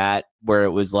like that where it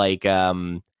was like I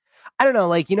don't know,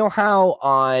 like you know how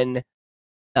on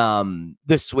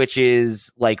the Switch's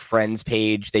like friends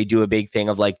page they do a big thing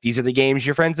of like these are the games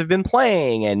your friends have been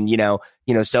playing, and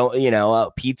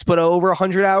Pete's put over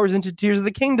 100 hours into Tears of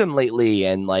the Kingdom lately,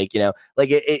 and like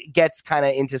it gets kind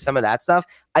of into some of that stuff.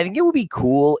 I think it would be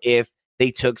cool if they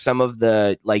took some of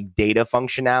the like data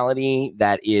functionality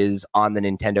that is on the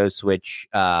Nintendo Switch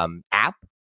app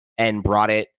and brought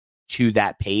it to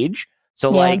that page. So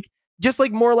like just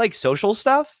like more like social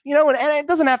stuff, you know, and it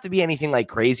doesn't have to be anything like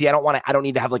crazy. I don't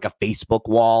need to have like a Facebook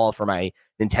wall for my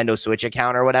Nintendo Switch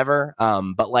account or whatever.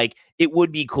 But like it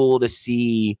would be cool to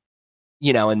see,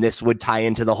 you know, and this would tie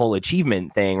into the whole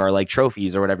achievement thing or like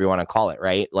trophies or whatever you want to call it,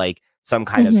 right? Like some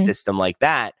kind of system like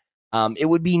that. It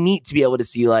would be neat to be able to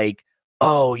see like,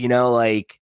 oh, you know,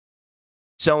 like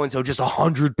so-and-so just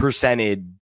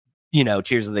 100%ed, you know,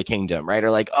 Tears of the Kingdom, right? Or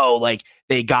like, oh, like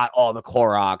they got all the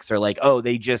Koroks, or like, oh,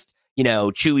 they just, you know,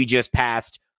 Chewie just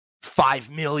passed 5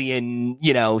 million,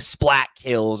 you know, splat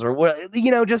kills, or what,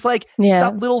 you know, just like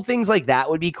stuff, little things like that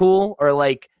would be cool. Or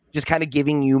like just kind of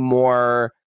giving you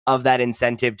more of that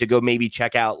incentive to go maybe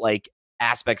check out like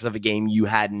aspects of a game you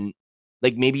hadn't,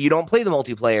 like maybe you don't play the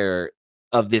multiplayer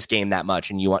of this game that much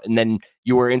and then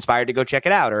you were inspired to go check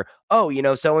it out. Or, oh, you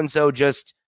know, so-and-so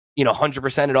just, you know,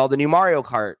 100%ed all the new Mario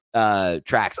Kart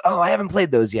tracks. Oh, I haven't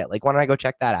played those yet. Like, why don't I go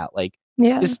check that out? Like,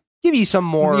 just give you some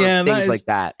more things like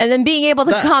that. And then being able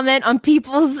to comment on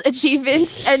people's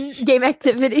achievements and game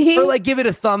activity. Or like give it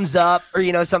a thumbs up or,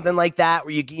 you know, something like that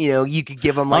where you could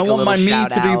give them like I want my Mii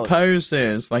to do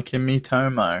poses like in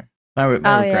Miitomo. That would be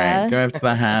great. Go over to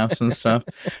the house and stuff.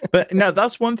 But no,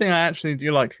 that's one thing I actually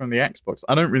do like from the Xbox.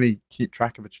 I don't really keep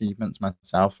track of achievements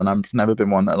myself, and I've never been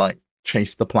one that like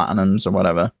chased the platinums or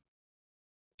whatever.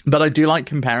 But I do like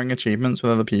comparing achievements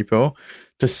with other people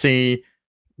to see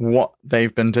what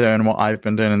they've been doing, what I've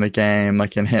been doing in the game.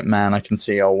 Like in Hitman, I can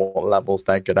see what levels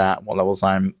they're good at, what levels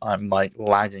I'm like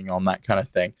lagging on, that kind of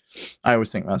thing. I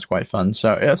always think that's quite fun.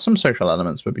 So yeah, some social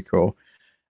elements would be cool.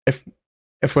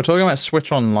 If we're talking about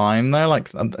Switch Online though,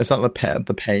 like is that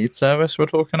the paid service we're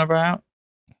talking about?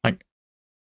 Like,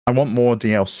 I want more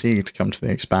DLC to come to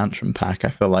the expansion pack. I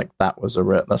feel like that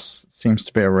seems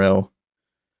to be a real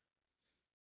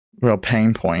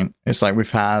pain point. It's like we've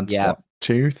had 2-3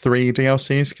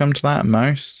 DLCs come to that at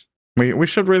most. We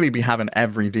should really be having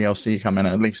every DLC come in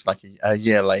at least like a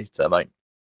year later. Like,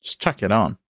 just chuck it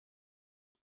on.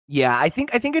 Yeah, I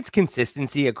think it's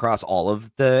consistency across all of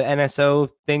the NSO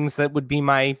things that would be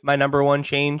my number one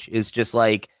change. Is just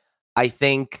like I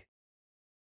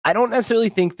don't necessarily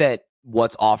think that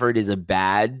what's offered is a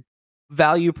bad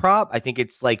value prop. I think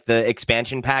it's like the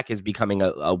expansion pack is becoming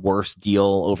a worse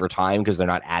deal over time because they're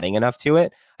not adding enough to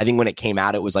it. I think when it came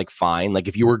out, it was like fine. Like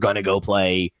if you were gonna go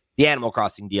play the Animal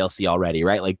Crossing DLC already,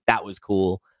 right? Like that was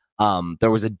cool.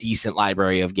 There was a decent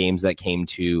library of games that came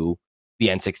to the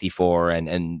N64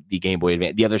 and the Game Boy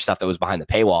Advance, the other stuff that was behind the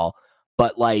paywall.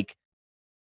 But like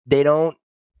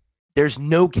there's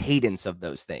no cadence of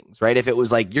those things, right? If it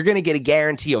was like you're going to get a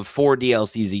guarantee of 4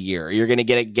 DLCs a year, or you're going to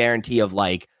get a guarantee of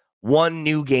like one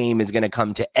new game is going to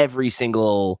come to every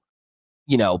single,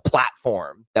 you know,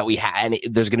 platform that we have, and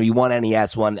there's going to be one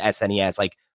NES, one SNES,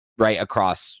 like right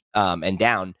across and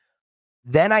down,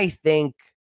 then I think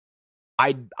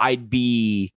I'd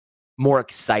be more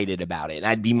excited about it, and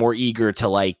I'd be more eager to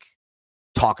like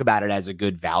talk about it as a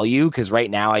good value, because right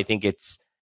now I think it's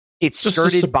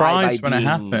skirted by when it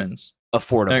happens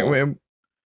affordable.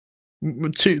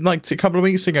 Like, a couple of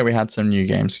weeks ago we had some new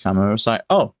games come and it was like,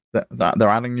 oh, that they're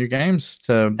adding new games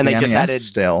to And the they just NES added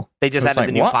still. They just It's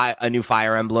added like, a new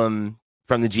Fire Emblem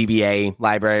from the GBA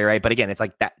library, right? But again, it's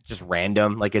like that just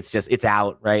random. Like it's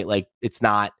out, right? Like it's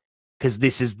not because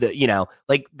this is the,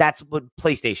 like that's what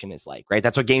PlayStation is like, right?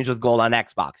 That's what Games with Gold on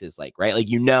Xbox is like, right? Like,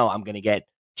 I'm going to get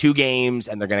 2 games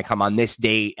and they're going to come on this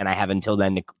date and I have until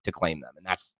then to claim them. And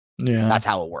that's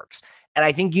how it works. And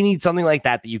I think you need something like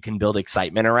that you can build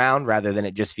excitement around rather than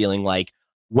it just feeling like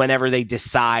whenever they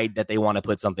decide that they want to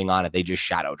put something on it, they just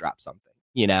shadow drop something,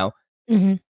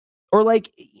 Mm-hmm. Or like,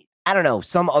 I don't know,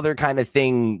 some other kind of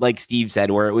thing, like Steve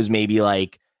said, where it was maybe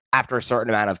like after a certain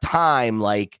amount of time,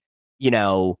 like,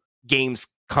 games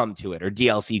come to it or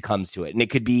DLC comes to it. And that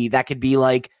could be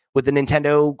like with the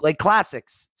Nintendo like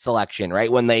classics selection, right?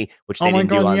 Which they didn't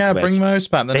do on Switch. Bring those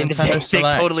back. They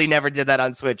totally never did that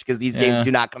on Switch because these games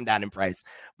do not come down in price.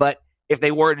 But if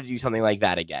they were to do something like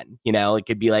that again, it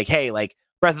could be like, hey, like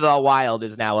Breath of the Wild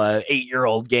is now a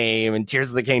 8-year-old game and Tears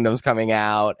of the Kingdom's coming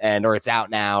out or it's out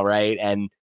now, right? And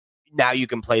now you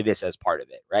can play this as part of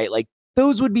it, right? Like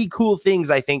those would be cool things,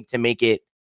 I think, to make it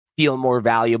feel more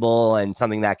valuable and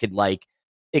something that could like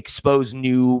expose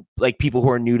new, like people who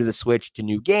are new to the Switch to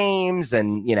new games.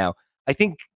 And, I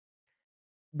think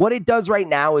what it does right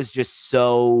now is just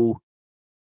so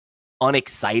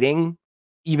unexciting,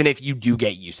 even if you do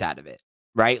get use out of it,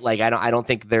 right? Like I don't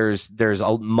think there's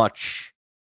a much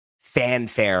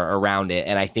fanfare around it,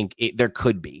 and I think there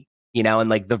could be, and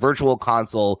like the Virtual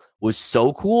Console was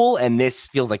so cool, and this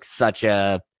feels like such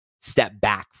a step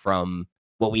back from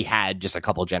what we had just a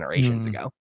couple generations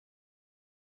ago.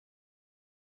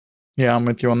 Yeah, I'm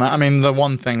with you on that. I mean, the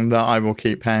one thing that I will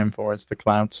keep paying for is the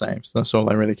cloud saves. That's all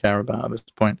I really care about at this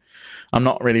point. I'm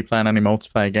not really playing any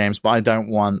multiplayer games, but I don't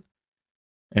want,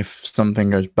 if something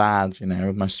goes bad,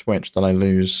 with my Switch, that I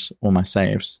lose all my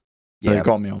saves. So they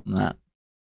got me on that.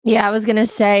 Yeah, I was going to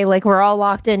say, like, we're all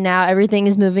locked in now. Everything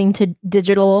is moving to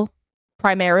digital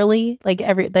primarily. Like,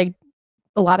 a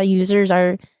lot of users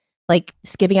are, like,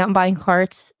 skipping out and buying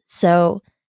carts. So,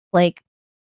 like,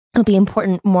 it'll be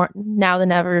important more now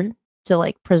than ever to,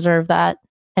 like, preserve that.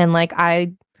 And, like,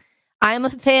 I'm a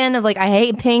fan of, like, I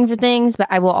hate paying for things, but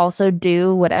I will also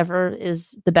do whatever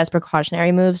is the best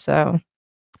precautionary move. So,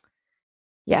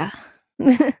 yeah.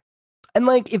 And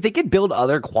like, if they could build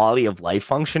other quality of life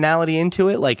functionality into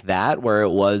it like that, where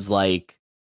it was like,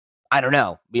 I don't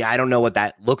know. Yeah, I don't know what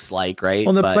that looks like, right?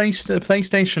 Well, the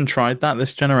PlayStation tried that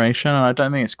this generation, and I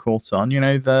don't think it's caught on.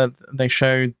 They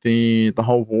showed the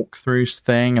whole walkthroughs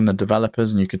thing and the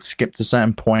developers, and you could skip to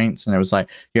certain points, and it was like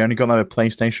you only got that with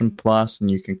PlayStation Plus, and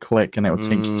you can click, and it would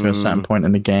take you to a certain point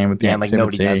in the game with the activity. Like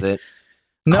nobody does it.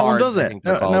 No one does it.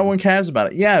 No one cares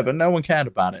about it. Yeah, but no one cared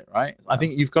about it, right? I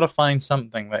think you've got to find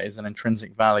something that is an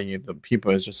intrinsic value that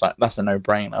people is just like, that's a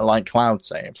no-brainer, like cloud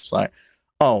saves. It's like,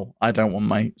 oh, I don't want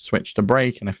my Switch to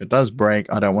break, and if it does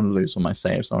break, I don't want to lose all my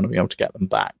saves. I want to be able to get them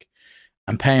back.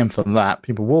 And paying for that,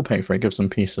 people will pay for it. It gives them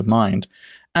peace of mind.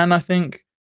 And I think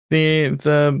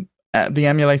the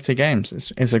emulator games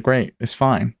is it's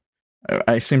fine.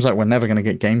 It seems like we're never going to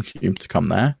get GameCube to come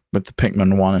there with the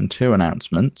Pikmin 1 and 2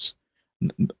 announcements.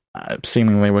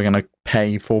 Seemingly we're going to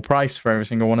pay full price for every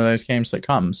single one of those games that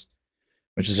comes,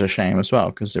 which is a shame as well,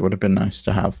 because it would have been nice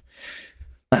to have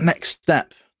that next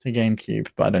step to GameCube,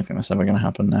 but I don't think that's ever going to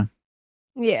happen now.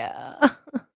 Yeah.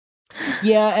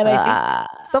 Yeah, and I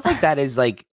think stuff like that is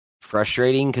like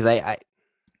frustrating because I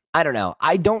don't know.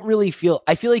 I feel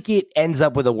like it ends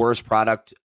up with a worse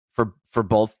product for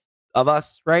both of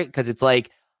us, right? Because it's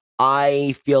like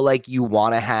I feel like you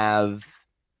want to have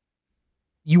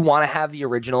the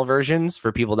original versions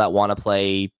for people that want to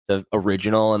play the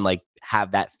original and like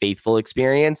have that faithful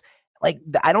experience. Like,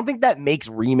 I don't think that makes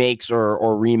remakes or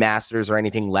remasters or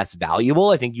anything less valuable.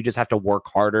 I think you just have to work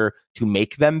harder to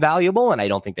make them valuable. And I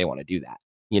don't think they want to do that.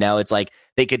 It's like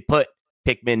they could put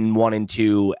Pikmin 1 and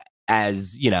 2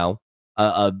 as,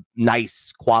 a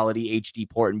nice quality HD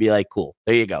port and be like, cool,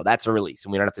 there you go. That's a release.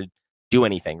 And we don't have to do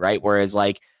anything, right? Whereas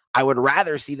like, I would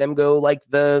rather see them go like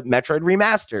the Metroid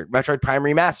Prime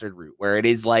remastered route, where it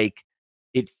is like,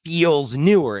 it feels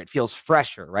newer, it feels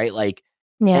fresher, right? Like,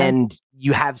 and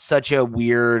you have such a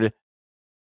weird,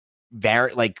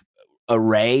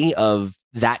 array of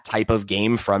that type of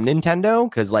game from Nintendo,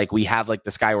 because like we have like the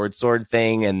Skyward Sword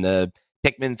thing and the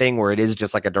Pikmin thing, where it is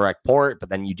just like a direct port, but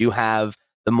then you do have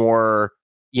the more,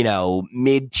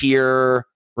 mid-tier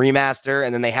remaster,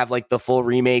 and then they have like the full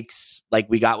remakes like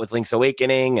we got with Link's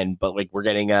Awakening, but like we're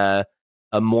getting a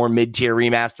more mid-tier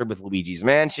remaster with Luigi's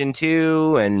Mansion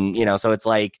 2, and so it's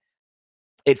like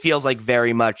it feels like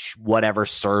very much whatever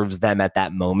serves them at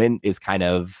that moment is kind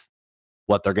of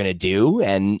what they're going to do.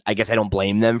 And I guess I don't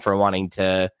blame them for wanting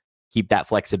to keep that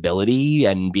flexibility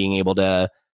and being able to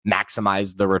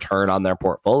maximize the return on their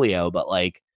portfolio. But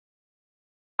like,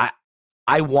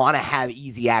 I want to have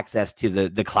easy access to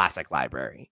the classic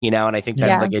library, you know, and I think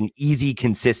that's like an easy,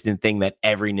 consistent thing that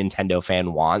every Nintendo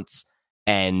fan wants.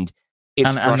 And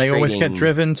and they always get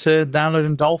driven to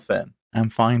downloading Dolphin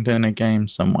and finding a game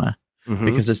somewhere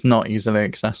because it's not easily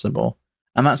accessible.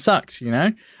 And that sucks, you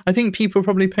know? I think people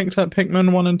probably picked up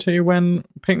Pikmin 1 and 2 when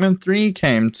Pikmin 3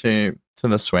 came to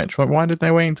the Switch. Why did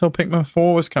they wait until Pikmin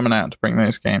 4 was coming out to bring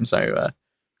those games over?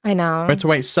 I know. We had to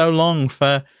wait so long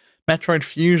for Metroid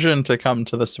Fusion to come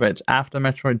to the Switch after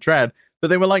Metroid Dread, but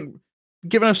they were like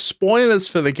giving us spoilers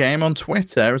for the game on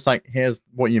Twitter. It's like, here's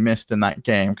what you missed in that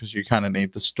game, because you kind of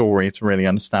need the story to really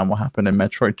understand what happened in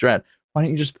Metroid Dread. Why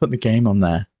don't you just put the game on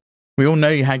there? We all know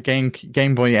you had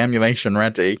Game Boy emulation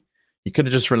ready. You could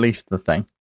have just released the thing,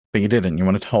 but you didn't. You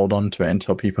wanted to hold on to it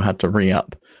until people had to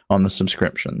re-up on the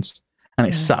subscriptions. And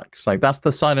it sucks. Like, that's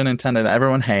the side of Nintendo that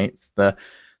everyone hates, the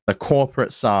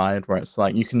corporate side, where it's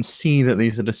like you can see that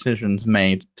these are decisions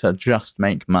made to just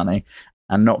make money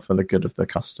and not for the good of the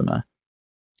customer.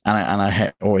 And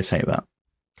I always hate that.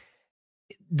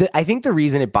 I think the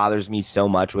reason it bothers me so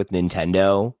much with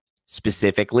Nintendo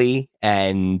specifically,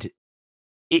 and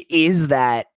it is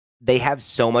that they have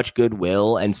so much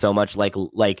goodwill and so much like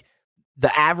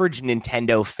the average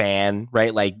Nintendo fan,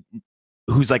 right? Like,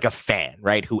 who's like a fan,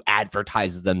 right? Who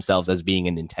advertises themselves as being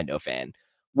a Nintendo fan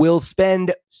will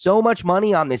spend so much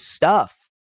money on this stuff.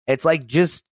 It's like,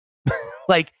 just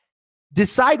like,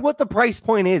 decide what the price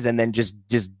point is and then just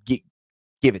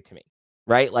give it to me,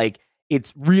 right? Like,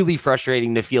 it's really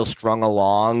frustrating to feel strung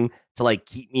along to like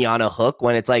keep me on a hook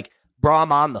when it's like, bro,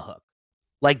 I'm on the hook.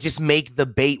 Like, just make the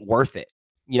bait worth it.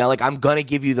 You know, like, I'm gonna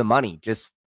give you the money. Just,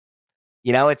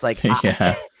 you know, it's like,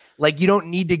 like, you don't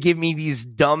need to give me these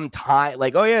dumb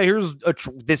like, oh yeah, here's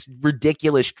this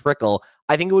ridiculous trickle.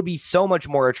 I think it would be so much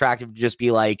more attractive to just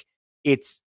be like,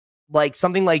 it's like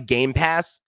something like Game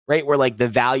Pass, right? Where like the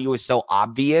value is so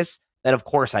obvious that of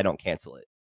course I don't cancel it.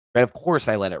 Right? Of course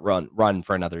I let it run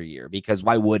for another year, because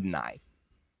why wouldn't I?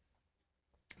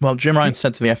 Well, Jim Ryan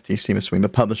said to the FTC this week, the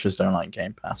publishers don't like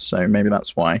Game Pass, so maybe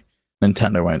that's why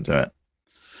Nintendo won't do it.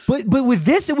 But with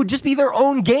this, it would just be their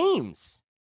own games.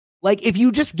 Like, if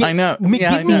you just give me every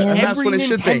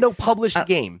Nintendo published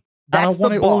game. And I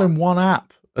want it all in one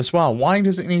app as well. Why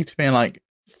does it need to be in like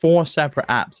 4 separate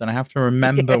apps? And I have to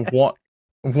remember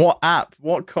what app,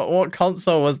 what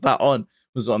console was that on?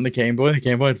 Was it on the Game Boy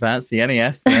Advance, the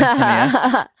NES, the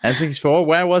SNES, N64?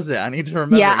 Where was it? I need to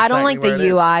remember. Yeah, I don't like the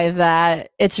UI of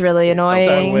that. It's really annoying.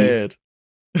 So weird.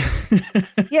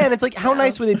 Yeah, and it's like, how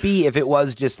nice would it be if it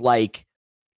was just like,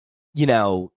 you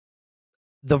know,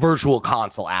 the Virtual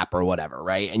Console app or whatever,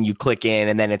 right? And you click in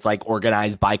and then it's like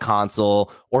organized by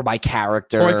console or by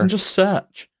character. Or I can just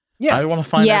search. Yeah. I want to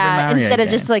find every Mario instead of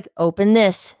game. Just like, open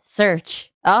this,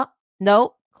 search. Oh,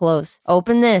 nope, close.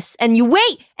 Open this. And you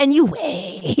wait.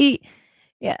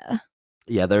 Yeah.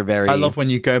 Yeah, they're very... I love when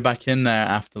you go back in there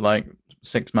after like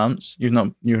 6 months. You've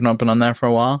not been on there for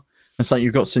a while. It's like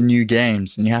you've got some new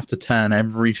games and you have to turn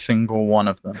every single one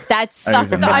of them. That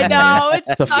sucks. I know.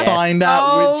 It's to find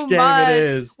out which game it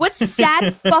is. What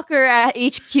sad fucker at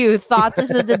HQ thought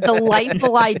this was a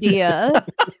delightful idea?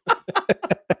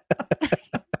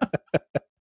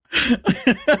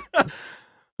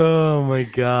 Oh my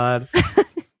God.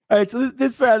 All right, so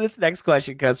this next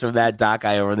question comes from that doc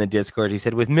guy over in the Discord. He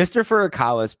said, with Mr.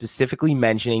 Furukawa specifically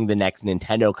mentioning the next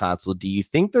Nintendo console, do you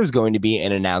think there's going to be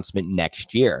an announcement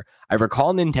next year? I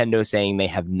recall Nintendo saying they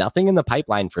have nothing in the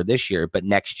pipeline for this year, but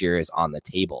next year is on the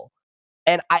table.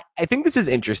 And I think this is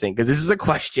interesting because this is a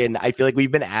question I feel like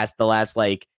we've been asked the last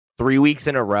like 3 weeks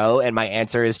in a row, and my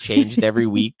answer has changed every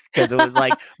week because it was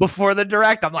like before the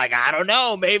Direct, I'm like, I don't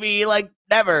know, maybe like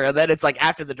never. And then it's like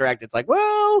after the Direct, it's like,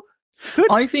 well...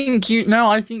 I think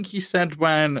you said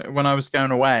when I was going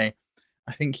away,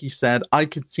 I think you said I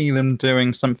could see them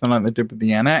doing something like they did with the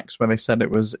NX, where they said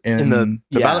it was in the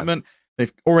development.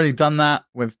 They've already done that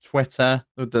with Twitter,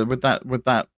 with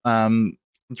that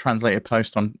translated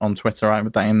post on Twitter, right?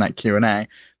 With that in that Q&A.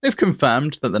 They've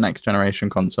confirmed that the next generation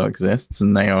console exists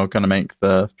and they are going to make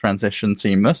the transition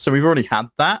seamless. So we've already had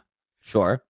that.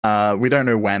 Sure. We don't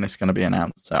know when it's going to be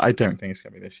announced. So I don't think it's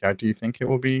going to be this year. I do think it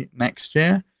will be next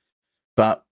year.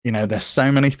 But, you know, there's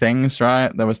so many things,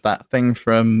 right? There was that thing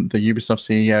from the Ubisoft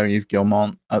CEO, Yves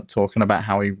Guillemot, talking about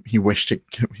how he wished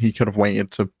he could have waited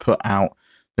to put out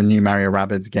the new Mario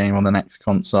Rabbids game on the next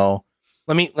console.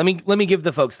 Let me give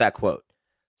the folks that quote.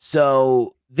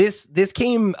 So this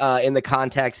came in the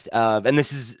context of, and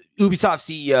this is Ubisoft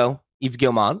CEO Yves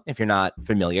Guillemot, if you're not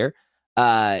familiar,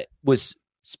 was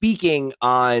speaking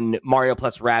on Mario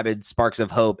plus Rabbids Sparks of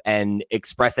Hope and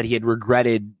expressed that he had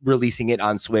regretted releasing it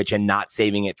on Switch and not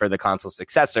saving it for the console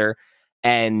successor.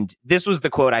 And this was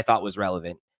the quote I thought was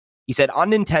relevant. He said,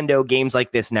 on Nintendo, games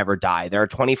like this never die. There are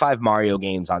 25 Mario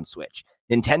games on Switch.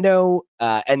 Nintendo,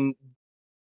 and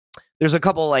there's a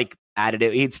couple like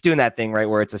additive. It's doing that thing, right,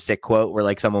 where it's a sick quote where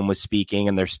like someone was speaking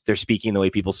and they're speaking the way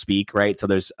people speak, right? So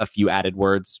there's a few added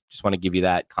words. Just want to give you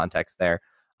that context there.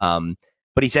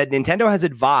 But he said, Nintendo has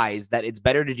advised that it's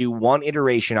better to do one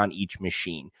iteration on each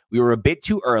machine. We were a bit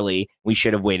too early. We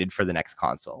should have waited for the next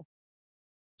console.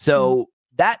 So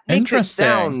that makes it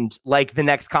sound like the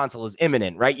next console is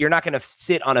imminent, right? You're not going to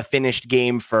sit on a finished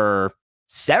game for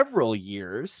several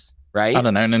years, right? I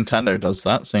don't know. Nintendo does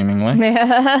that seemingly.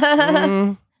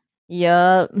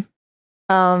 Yup.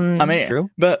 I mean, true.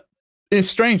 But it's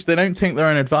strange. They don't take their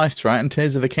own advice, right? And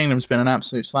Tears of the Kingdom's been an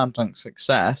absolute slam dunk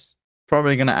success.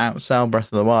 Probably going to outsell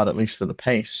Breath of the Wild, at least at the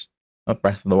pace of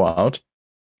Breath of the Wild.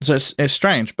 So it's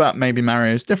strange, but maybe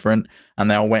Mario is different,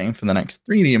 and they're waiting for the next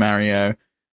 3D Mario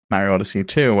Odyssey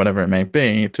 2, or whatever it may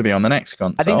be, to be on the next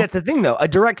console. I think that's the thing, though. A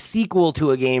direct sequel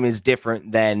to a game is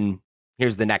different than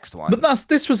here's the next one. But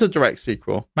this was a direct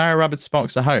sequel. Mario Rabbids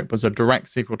Sparks of Hope was a direct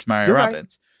sequel to Mario Rabbids.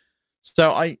 Right.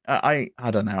 So I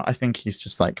don't know. I think he's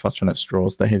just like clutching at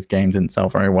straws that his game didn't sell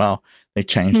very well. They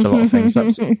changed a lot of things.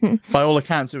 By all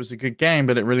accounts, it was a good game,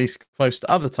 but it released close to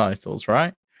other titles,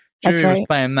 right? Julie was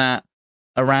playing that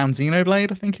around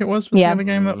Xenoblade, I think it was the other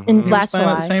game that in last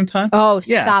July at the same time. Oh,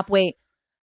 stop! Wait,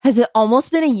 has it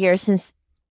almost been a year since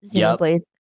Xenoblade?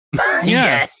 Yep.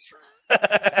 Yes,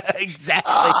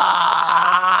 exactly.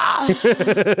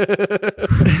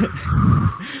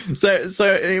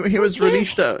 So he was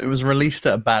released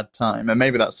at a bad time, and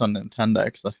maybe that's on Nintendo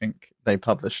because I think they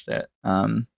published it.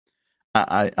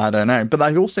 I don't know, but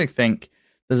I also think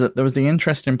there was the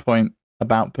interesting point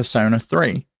about Persona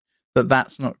 3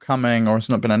 that's not coming or it's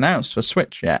not been announced for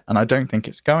Switch yet, and I don't think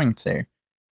it's going to.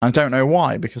 I don't know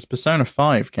why, because Persona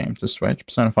 5 came to Switch,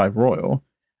 Persona 5 Royal,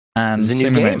 and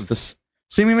seemingly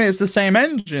it's the same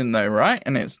engine though, right?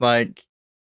 And it's like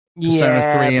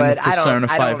Persona 3 and the Persona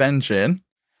 5 engine.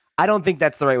 I don't think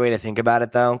that's the right way to think about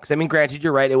it, though. Because, I mean, granted,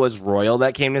 you're right. It was Royal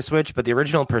that came to Switch, but the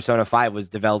original Persona 5 was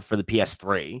developed for the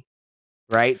PS3,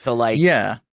 right? So, like,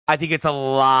 I think it's a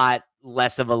lot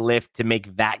less of a lift to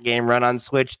make that game run on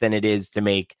Switch than it is to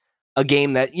make a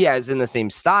game that, is in the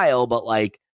same style, but,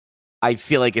 like, I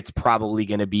feel like it's probably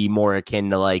going to be more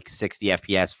akin to, like, 60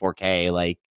 FPS, 4K,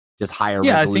 like, just higher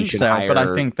resolution. I think so, but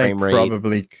I think they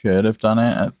probably could have done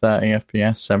it at 30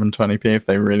 FPS, 720p if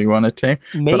they really wanted to.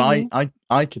 Maybe. But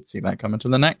I could see that coming to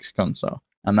the next console,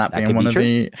 and that being one of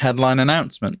the headline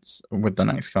announcements with the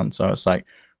next console. It's like,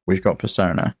 we've got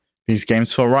Persona. These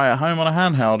games feel right at home on a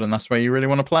handheld, and that's where you really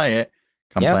want to play it.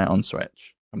 Come play it on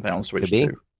Switch. Come play it on Switch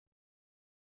too.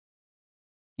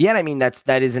 Yeah, I mean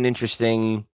that is an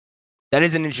interesting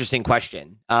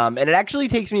question. And it actually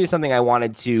takes me to something I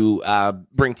wanted to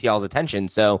bring to y'all's attention.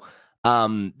 So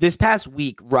this past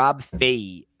week, Rob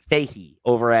Fahey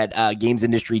over at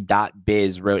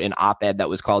gamesindustry.biz wrote an op-ed that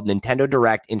was called Nintendo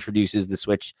Direct Introduces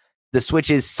the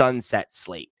Switch's Sunset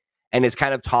Slate. And it's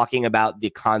kind of talking about the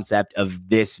concept of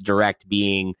this Direct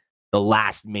being the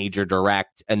last major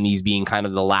Direct and these being kind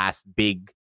of the last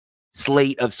big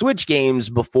slate of Switch games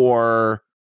before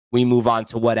we move on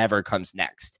to whatever comes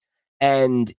next.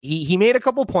 And he made a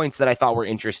couple points that I thought were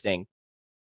interesting.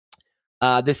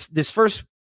 This first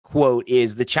quote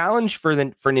is, the challenge for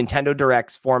Nintendo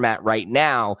Direct's format right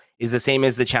now is the same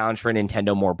as the challenge for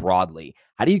Nintendo more broadly.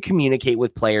 How do you communicate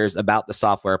with players about the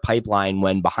software pipeline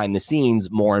when behind the scenes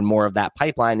more and more of that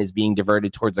pipeline is being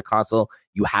diverted towards a console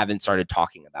you haven't started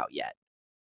talking about yet?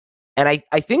 And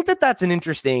I think that's an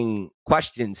interesting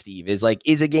question, Steve, is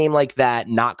a game like that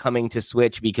not coming to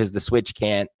Switch because the Switch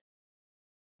can't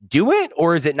do it,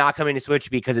 or is it not coming to Switch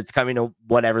because it's coming to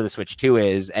whatever the Switch 2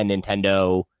 is and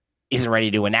Nintendo isn't ready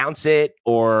to announce it,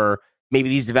 or maybe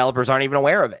these developers aren't even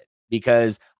aware of it?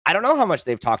 Because I don't know how much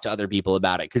they've talked to other people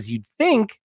about it, because you'd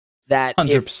think that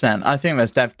 100%. I think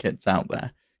there's dev kits out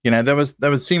there. You know, there was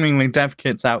seemingly dev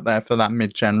kits out there for that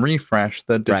mid-gen refresh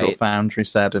that Digital Foundry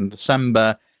said in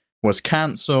December was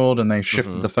cancelled, and they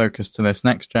shifted the focus to this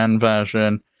next-gen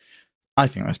version. I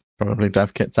think there's probably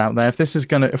dev kits out there.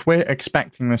 If we're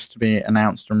expecting this to be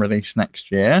announced and released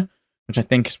next year, which I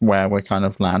think is where we're kind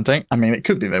of landing. I mean, it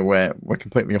could be that we're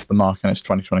completely off the mark and it's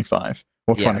 2025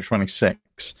 or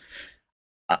 2026.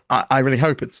 I really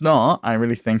hope it's not. I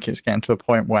really think it's getting to a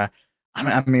point where,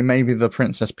 I mean, maybe the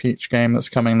Princess Peach game that's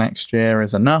coming next year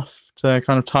is enough to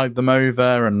kind of tide them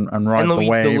over and ride the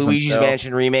wave. The Luigi's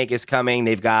Mansion remake is coming.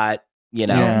 They've got,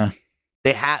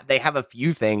 they have a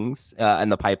few things in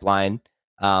the pipeline,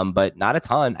 but not a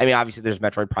ton. I mean, obviously there's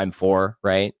Metroid Prime 4,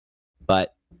 right?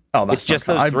 But it's just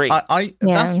those three.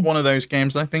 That's one of those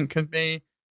games I think could be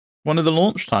one of the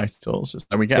launch titles.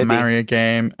 So we get a Mario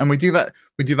game, and we do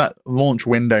that launch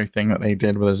window thing that they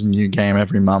did, where there's a new game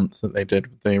every month that they did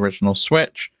with the original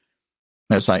Switch.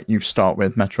 It's like you start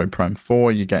with Metroid Prime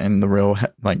 4, you get in the real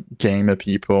like gamer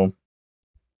people,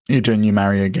 you do a new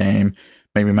Mario game,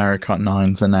 maybe Mario Kart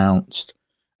 9's announced,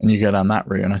 and you go down that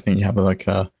route, and I think you have like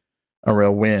a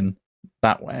real win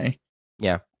that way.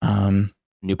 Yeah.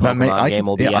 New Pokemon game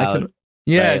will be out.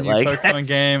 New Pokemon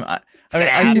game.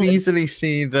 I can easily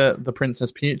see the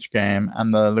Princess Peach game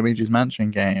and the Luigi's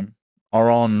Mansion game are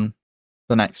on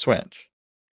the next Switch.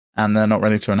 And they're not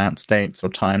ready to announce dates or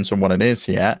times or what it is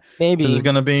yet. Maybe there's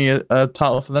going to be a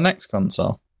title for the next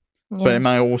console, but it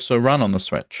might also run on the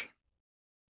Switch.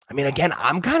 I mean, again,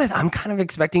 I'm kind of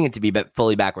expecting it to be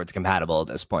fully backwards compatible at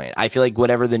this point. I feel like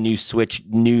whatever the new Switch,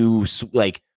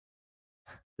 like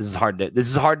this is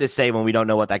hard to say when we don't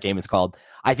know what that game is called.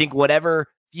 I think whatever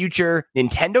future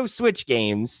Nintendo Switch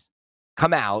games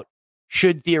come out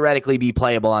should theoretically be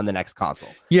playable on the next console.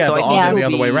 Yeah, so but the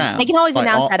other way around. They can always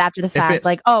announce that after the fact.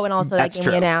 Like, and also that game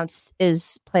we announced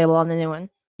is playable on the new one.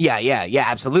 Yeah,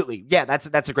 absolutely. Yeah,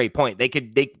 that's a great point. They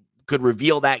could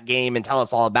reveal that game and tell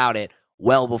us all about it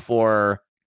well before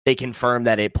they confirm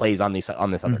that it plays on this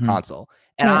other console.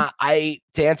 And I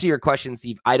to answer your question,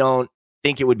 Steve, I don't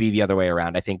think it would be the other way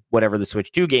around. I think whatever the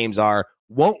Switch 2 games are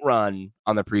won't run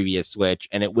on the previous Switch,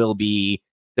 and it will be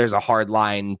there's a hard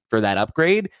line for that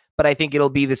upgrade. But I think it'll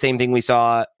be the same thing we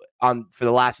saw for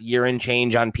the last year and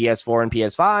change on PS4 and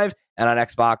PS5 and on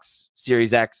Xbox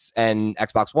Series X and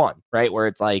Xbox One, right? Where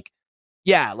it's like,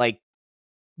 yeah, like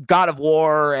God of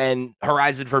War and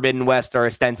Horizon Forbidden West are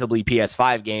ostensibly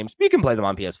PS5 games. You can play them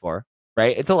on PS4,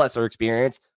 right? It's a lesser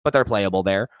experience, but they're playable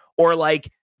there. Or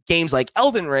like games like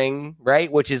Elden Ring,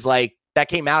 right? Which is like, that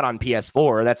came out on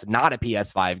PS4. That's not a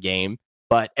PS5 game,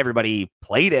 but everybody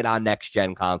played it on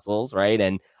next-gen consoles, right?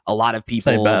 And a lot of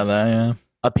people's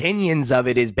opinions of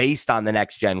it is based on the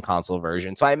next-gen console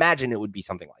version. So I imagine it would be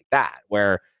something like that,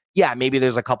 where, yeah, maybe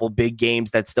there's a couple big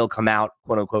games that still come out,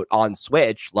 quote-unquote, on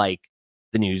Switch, like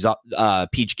the new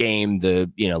Peach game, the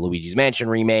Luigi's Mansion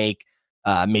remake,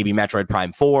 maybe Metroid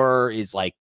Prime 4 is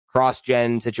like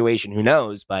cross-gen situation, who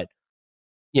knows? But,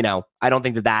 I don't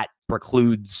think that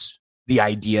precludes the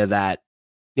idea that,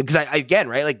 because again,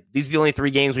 right, like these are the only 3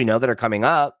 games we know that are coming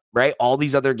up, right? All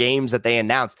these other games that they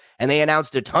announced, and they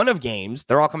announced a ton of games,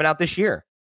 they're all coming out this year.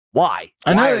 Why?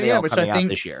 I know, are they all which coming I think out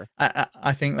this year?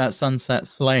 I think that sunset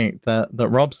slate that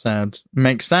Rob said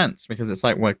makes sense, because it's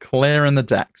like we're clearing the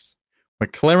decks, we're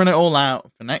clearing it all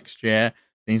out for next year.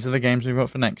 These are the games we've got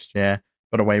for next year,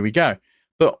 but away we go.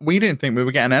 But we didn't think we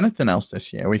were getting anything else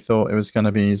this year. We thought it was going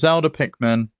to be Zelda,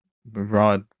 Pikmin. We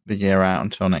ride the year out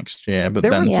until next year, but there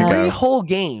then were 3 whole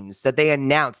games that they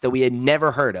announced that we had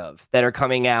never heard of that are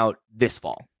coming out this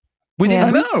fall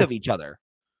within weeks of each other.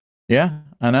 Yeah,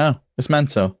 I know, it's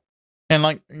mental,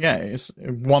 and it's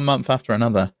 1 month after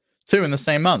another, 2 in the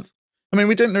same month. I mean,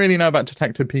 we didn't really know about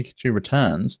Detective Pikachu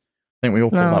Returns. I think we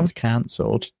all thought that was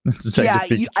cancelled. I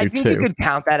think you could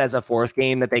count that as a 4th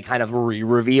game that they kind of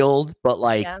re-revealed, but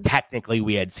technically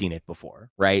we had seen it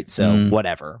before, right? So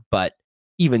whatever, but.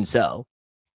 Even so,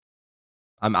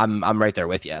 I'm right there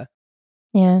with you.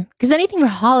 Yeah, because anything for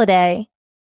holiday,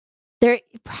 they're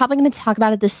probably going to talk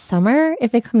about it this summer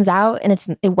if it comes out,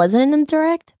 and it wasn't in the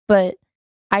direct. But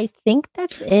I think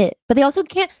that's it. But they also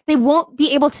can't. They won't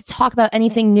be able to talk about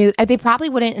anything new. They probably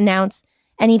wouldn't announce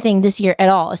anything this year at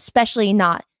all, especially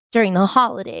not during the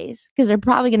holidays, because they're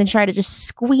probably going to try to just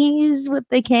squeeze what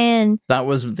they can. That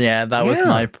was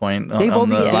my point. They've all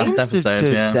the the last episode.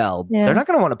 To sell. Yeah. They're not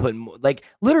going to want to put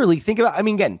literally think about. I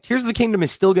mean, again, Tears of the Kingdom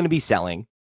is still going to be selling,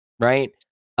 right?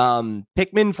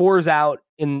 Pikmin 4 is out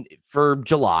for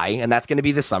July, and that's going to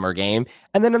be the summer game.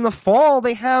 And then in the fall,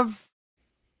 they have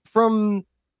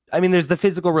there's the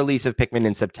physical release of Pikmin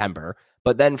in September,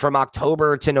 but then from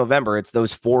October to November, it's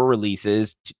those 4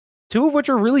 releases. 2 of which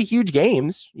are really huge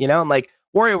games, and like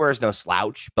WarioWare is no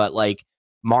slouch, but like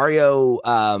Mario,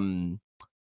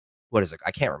 what is it?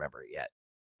 I can't remember it yet.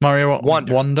 Mario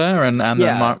Wonder, and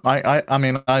then I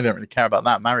mean, I don't really care about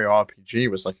that. Mario RPG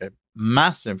was like a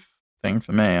massive thing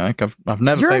for me. Like I've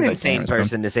never. You're an insane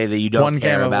person to say that you don't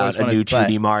care about a new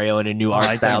 2D Mario and a new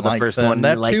art style. The first one,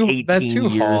 they're like 18 they're too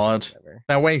years. Hard.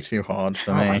 They're way too hard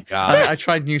for me. Oh my God. I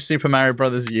tried New Super Mario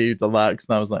Brothers U Deluxe,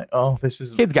 and I was like, oh, this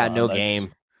is. Kid's got no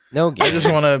game. No game. I just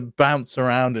want to bounce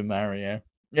around in Mario.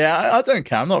 Yeah, I don't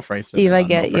care. I'm not afraid to. Steve, I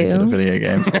get you. Video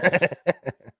games.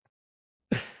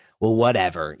 Well,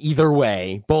 whatever. Either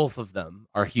way, both of them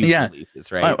are huge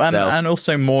releases, right? And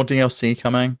also more DLC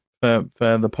coming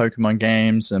for the Pokemon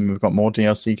games, and we've got more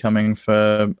DLC coming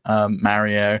for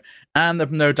Mario, and they're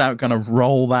no doubt going to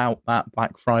roll out that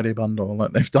Black Friday bundle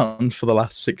like they've done for the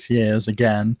last 6 years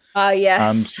again.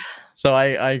 Yes. So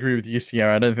I agree with you,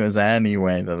 Sierra. I don't think there's any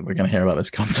way that we're going to hear about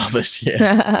this console this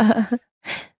year.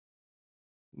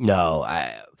 No,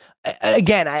 I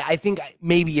think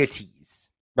maybe a tease,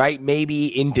 right? Maybe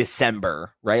in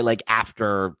December, right? Like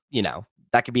after,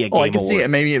 that could be a Game I can Awards. see it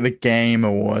maybe at the Game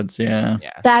Awards, yeah.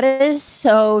 That is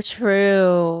so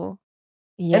true.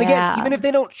 Yeah. And again, even if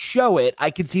they don't show it,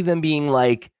 I could see them being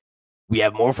like, we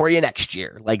have more for you next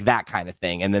year, like that kind of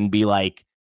thing. And then be like,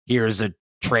 here's a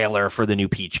trailer for the new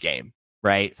Peach game,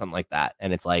 right? Something like that.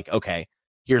 And it's like, okay,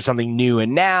 here's something new.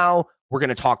 And now we're going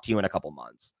to talk to you in a couple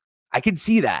months. I could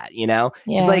see that,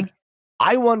 It's like,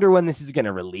 I wonder when this is going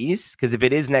to release, because if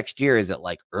it is next year, is it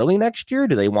like early next year?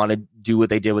 Do they want to do what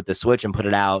they did with the Switch and put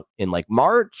it out in like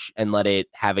March and let it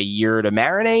have a year to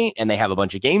marinate and they have a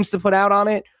bunch of games to put out on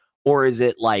it? Or is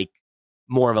it like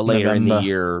more of a later in the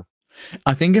year?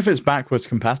 I think if it's backwards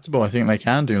compatible, I think they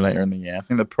can do later in the year. I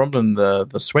think the problem the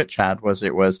Switch had was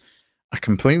it was a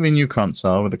completely new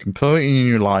console with a completely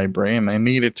new library, and they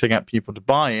needed to get people to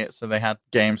buy it, so they had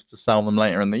games to sell them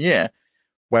later in the year.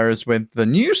 Whereas with the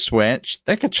new Switch,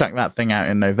 they could check that thing out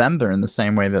in November in the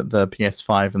same way that the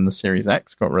PS5 and the Series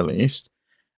X got released.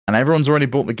 And everyone's already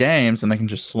bought the games, and they can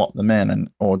just slot them in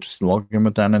or just log in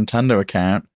with their Nintendo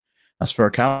account, as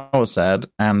Furukawa said,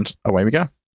 and away we go.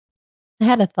 I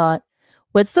had a thought.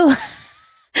 What's the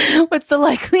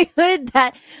likelihood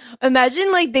that,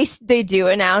 imagine like they do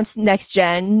announce next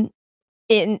gen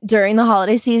during the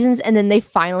holiday seasons, and then they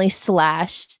finally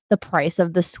slashed the price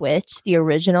of the Switch, the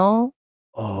original.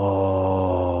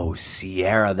 Oh,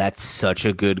 Sierra, that's such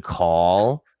a good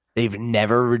call. They've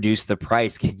never reduced the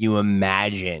price. Can you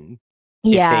imagine?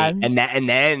 Yeah. And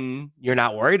then you're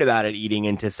not worried about it eating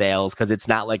into sales, because it's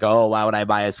not like, oh, why would I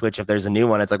buy a Switch if there's a new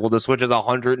one? It's like, well, the Switch is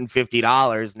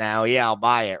 $150 now. Yeah, I'll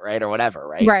buy it, right? Or whatever,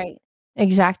 right? Right.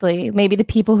 Exactly. Maybe the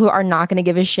people who are not going to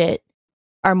give a shit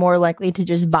are more likely to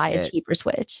just buy a cheaper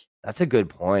Switch. That's a good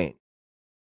point.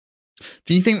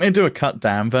 Do you think they do a cut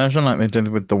down version like they did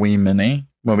with the Wii Mini,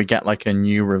 where we get like a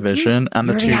new revision and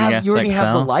the 2DS XL? You already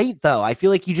have the Lite, though. I feel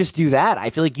like you just do that.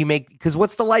 I feel like you make, because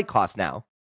what's the Lite cost now?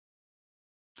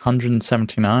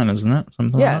 179, isn't it?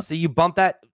 Something like that. So you bump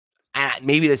that.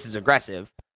 Maybe this is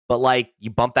aggressive, but like you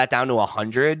bump that down to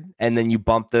 100, and then you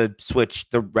bump the Switch,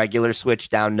 the regular Switch,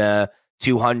 down to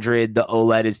 200. The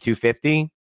OLED is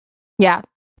 250. Yeah.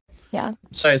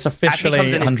 So it's officially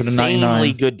an 199.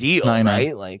 Insanely good deal,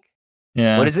 right? Like,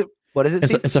 yeah. What is it?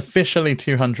 It's officially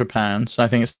 £200. So I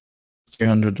think it's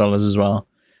 $200 as well.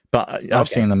 But I've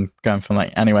seen them going from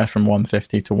like anywhere from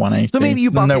 150 to 180. So maybe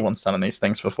you bump no one's selling these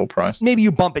things for full price. Maybe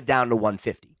you bump it down to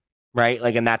 150, right?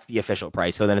 Like, and that's the official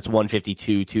price. So then it's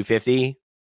 152, 250.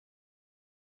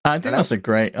 I think that's a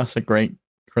great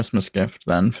Christmas gift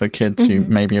then for kids who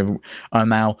maybe are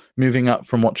now moving up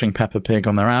from watching Peppa Pig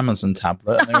on their Amazon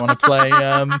tablet and they want to play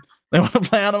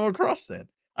Animal Crossing.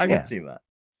 I can see that.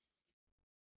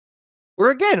 Or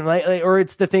again, or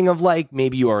it's the thing of like,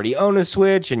 maybe you already own a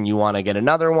Switch and you want to get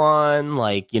another one,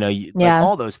 like, like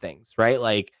all those things, right?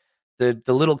 Like the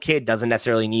little kid doesn't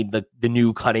necessarily need the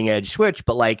new cutting edge Switch,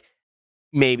 but like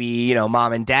maybe,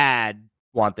 mom and dad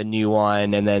want the new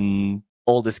one, and then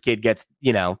oldest kid gets,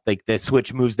 like the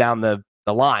Switch moves down the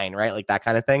line, right? Like that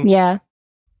kind of thing. Yeah.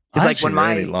 It's like when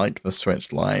really like the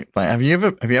Switch Lite. Like, have you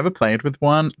ever played with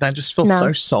one that just feels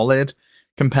so solid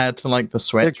compared to like the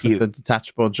Switch with the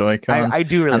detachable Joy-Cons? I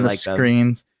do really and the like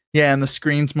screens. Yeah, and the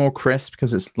screen's more crisp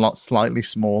because it's slightly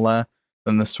smaller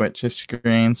than the Switch's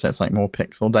screen, so it's like more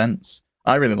pixel dense.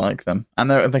 I really like them,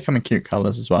 and they come in cute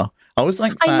colors as well. I always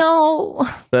like I know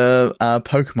the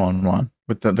Pokemon one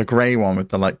with the gray one with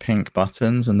the like pink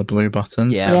buttons and the blue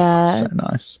buttons. Yeah, so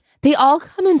nice. They all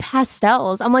come in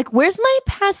pastels. I'm like, where's my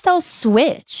pastel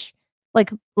Switch?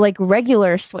 Like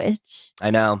regular Switch.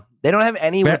 I know. They don't have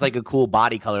any with like a cool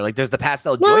body color. Like there's the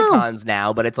pastel Joy-Cons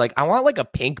now, but it's like, I want like a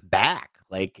pink back.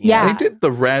 Like, they did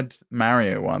the red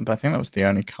Mario one, but I think that was the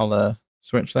only color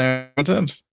Switch they ever did,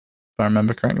 if I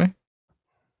remember correctly.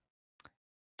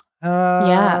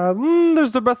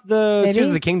 There's the Tears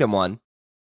of the Kingdom one.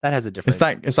 That has a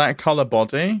different. Is that a color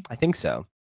body? I think so.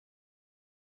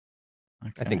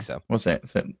 Okay. I think so. What's it?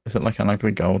 Is it like an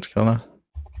ugly gold color?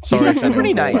 Sorry, it's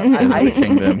pretty nice.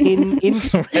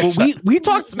 We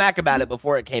talked smack about it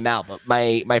before it came out, but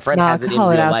my friend has it in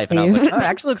real life, and I was like, oh, it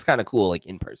actually looks kind of cool, like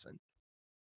in person.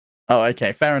 Oh,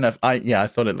 okay, fair enough. I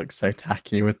thought it looked so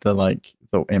tacky with the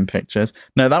in pictures.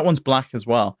 No, that one's black as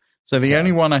well. So the Okay.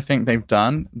 only one I think they've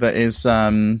done that is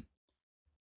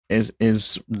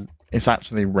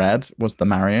actually red was the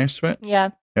Mario Switch. Yeah.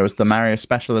 It was the Mario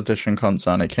Special Edition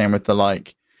console, and it came with the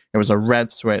it was a red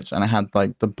Switch, and it had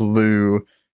like the blue,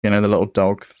 the little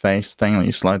dog face thing that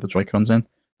you slide the Joy-Cons in.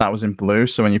 That was in blue,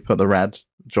 so when you put the red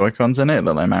Joy-Cons in it, it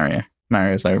looked like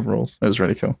Mario's overalls. It was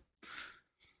really cool.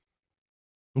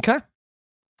 Okay.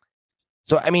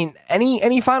 So, I mean,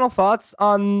 any final thoughts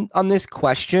on this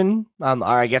question, or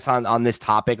I guess on this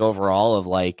topic overall of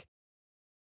like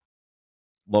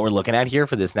what we're looking at here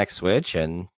for this next Switch?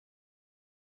 And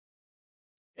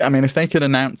I mean, if they could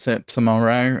announce it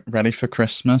tomorrow, ready for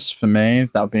Christmas, for me,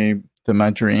 that would be my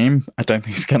dream. I don't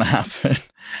think it's going to happen.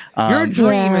 Your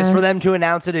dream is Yeah. for them to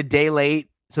announce it a day late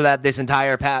so that this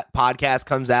entire podcast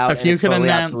comes out. If and you it's could totally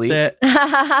announce obsolete. it,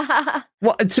 Yeah.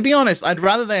 well, to be honest, I'd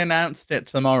rather they announced it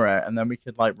tomorrow, and then we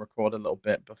could like record a little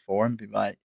bit before and be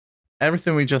like,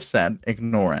 everything we just said,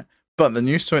 ignore it. But the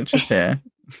new Switch is here.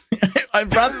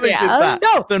 I'd rather they did Yeah. that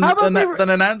No, than, how about than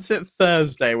announce it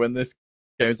Thursday when this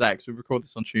goes out. 'Cause we record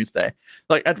this on Tuesday.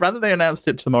 Like, I'd rather they announced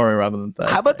it tomorrow rather than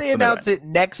Thursday. How about they But anyway, announce it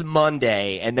next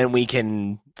Monday and then we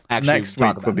can actually next talk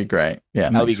week about would be it? great. Yeah,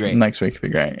 That would be next- great. Next week would be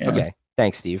great. Yeah. Okay.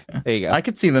 Thanks, Steve. Yeah. There you go. I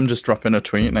could see them just dropping a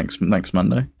tweet next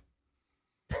Monday.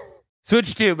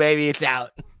 Switch 2, baby. It's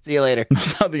out. See you later.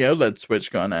 That's how the OLED Switch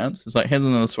got announced. It's like, here's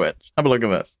another Switch. Have a look at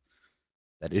this.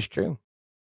 That is true.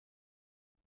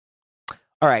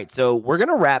 All right, so we're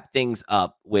gonna wrap things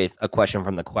up with a question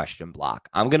from the question block.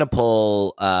 I'm gonna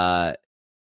pull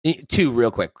two real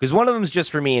quick because one of them is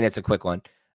just for me and it's a quick one.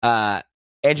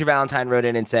 Andrew Valentine wrote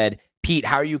in and said, "Pete,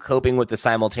 how are you coping with the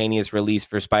simultaneous release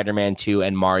for Spider-Man 2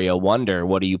 and Mario Wonder?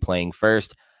 What are you playing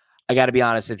first?" I got to be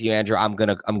honest with you, Andrew. I'm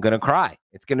gonna cry.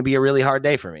 It's gonna be a really hard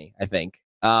day for me. I think.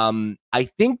 I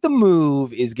think the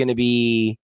move is gonna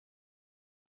be.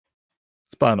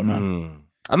 Spider-Man.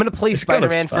 I'm going to play It's gotta be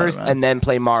Spider-Man first Spider-Man. and then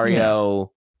play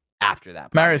Mario after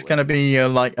that. Mario's probably. gonna be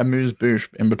like a amuse-bouche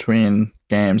in between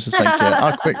games. It's like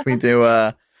I'll quickly do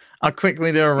a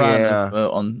run Yeah.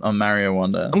 on Mario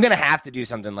Wonder. I'm going to have to do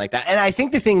something like that. And I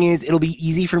think the thing is, it'll be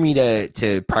easy for me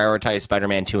to prioritize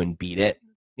Spider-Man 2 and beat it,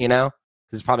 because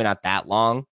it's probably not that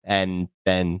long. And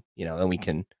then, then we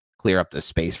can clear up the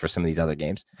space for some of these other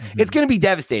games. It's going to be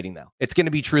devastating, though. It's going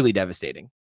to be truly devastating.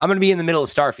 I'm going to be in the middle of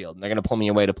Starfield, and they're going to pull me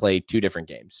away to play two different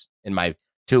games in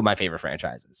two of my favorite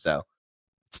franchises. So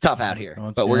it's tough out here,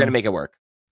 God, but we're yeah. going to make it work.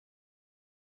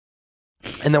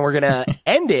 And then we're going to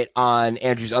end it on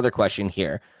Andrew's other question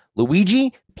here.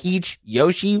 Luigi, Peach,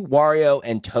 Yoshi, Wario,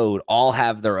 and Toad all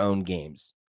have their own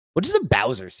games. What does a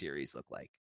Bowser series look like?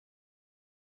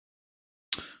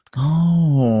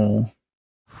 Oh,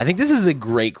 I think this is a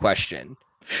great question.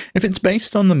 if it's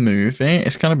based on the movie,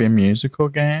 it's gonna be a musical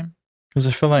game because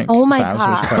I feel like Oh my Bowser's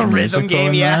God. quite A rhythm musical game,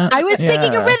 in yeah. that. I was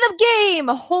thinking a Yeah. rhythm game.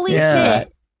 Holy Yeah.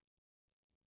 shit.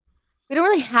 We don't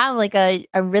really have like a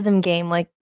rhythm game like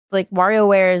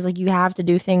WarioWare is like you have to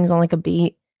do things on like a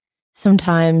beat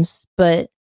sometimes, but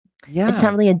Yeah. it's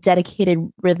not really a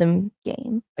dedicated rhythm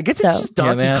game. I guess so- it's just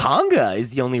Donkey Yeah, Konga is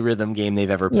the only rhythm game they've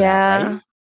ever put out, Yeah. right?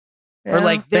 Or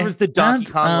like there They was the Donkey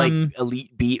had, Kong like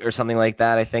Elite Beat or something like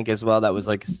that, I think as well. That was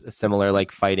like a similar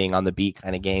like fighting on the beat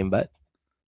kind of game. But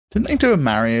Didn't they do a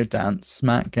Mario Dance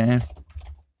Smack game?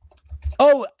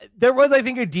 oh, there was I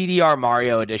think a DDR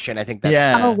Mario edition. I think that's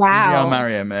Yeah. Oh, wow. DDR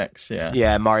Mario Mix. Yeah.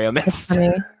 yeah Mario Mix.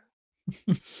 Funny.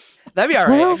 That'd be all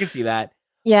right. I Well- can see that.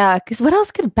 Yeah, because what else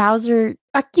could Bowser?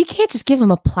 You can't just give him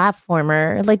a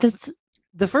platformer like this.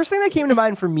 The first thing that came to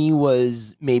mind for me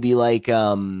was maybe like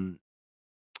some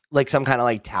kind of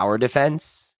like tower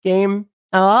defense game.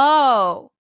 Oh,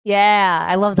 yeah,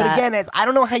 I love But that. again, I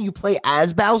don't know how you play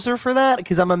as Bowser for that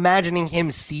because I'm imagining him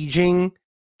sieging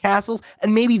castles,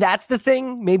 and maybe that's the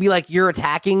thing. Maybe like you're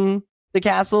attacking the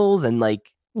castles, and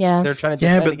like Yeah, they're trying to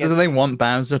Yeah, defend but against. do they want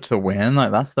Bowser to win?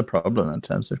 Like that's the problem in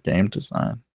terms of game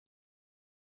design.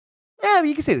 Yeah, but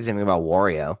you can say the same thing about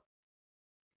Wario.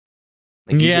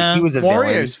 Like, he was a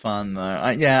Wario's fun though.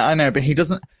 I know, but he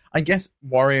doesn't. I guess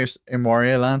Wario's in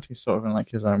Wario Land. He's sort of in like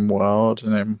his own world,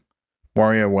 and in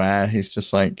WarioWare, he's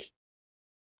just like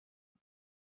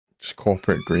just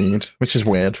corporate greed, which is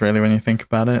weird, really, when you think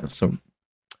about it. It's a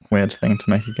weird thing to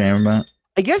make a game about.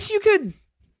 I guess you could.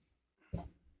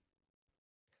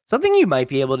 Something you might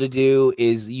be able to do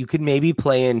is you could maybe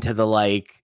play into the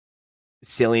like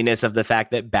silliness of the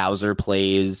fact that Bowser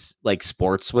plays like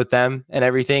sports with them and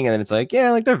everything, and then it's like,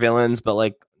 yeah, like they're villains, but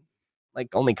like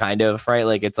only kind of, right?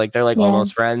 Like it's like they're like Yeah.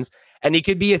 almost friends. And it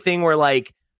could be a thing where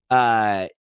like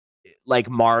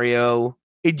Mario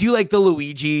Do you like the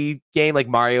Luigi game? Like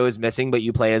Mario is missing, but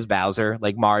you play as Bowser.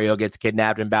 Like Mario gets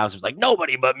kidnapped, and Bowser's like,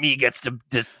 nobody but me gets to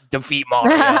defeat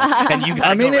Mario, and you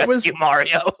gotta go rescue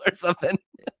Mario or something.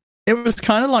 It was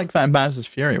kind of like that in Bowser's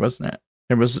Fury, wasn't it?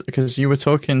 It was because you were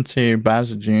talking to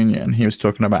Bowser Jr. and he was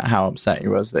talking about how upset he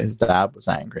was that his dad was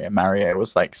angry, and Mario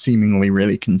was like seemingly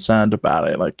really concerned about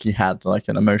it. Like he had like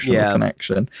an emotional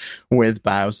connection with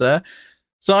Bowser.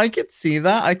 So I could see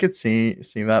that. I could see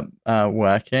that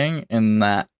working in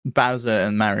that Bowser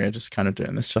and Mario are just kind of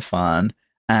doing this for fun,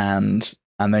 and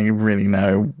they really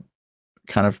know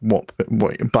kind of what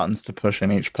buttons to push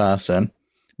in each person.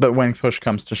 But when push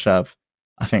comes to shove,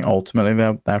 I think ultimately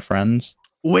they're friends.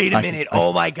 Wait a minute.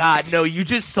 Oh my God. No, you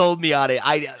just sold me on it.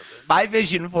 My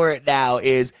vision for it now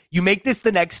is you make this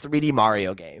the next 3D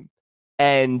Mario game.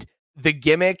 And the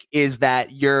gimmick is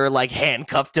that you're like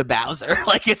handcuffed to Bowser.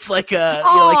 Like it's like a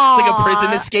like a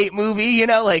prison escape movie, you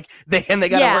know, like they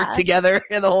gotta work together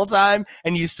the whole time,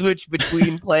 and you switch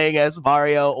between playing as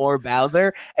Mario or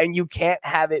Bowser, and you can't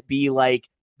have it be like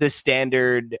the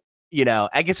standard. You know,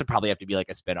 I guess it'd probably have to be like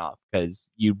a spinoff because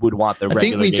you would want the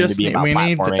regular game to be about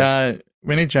platforming.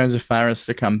 We need Joseph Fares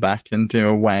to come back and do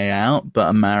A Way Out, but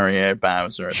a Mario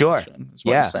Bowser edition is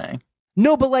what I'm saying.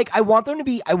 No, but like I want them to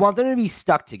be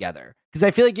stuck together because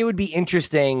I feel like it would be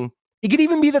interesting. It could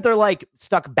even be that they're like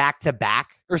stuck back to back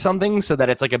or something, so that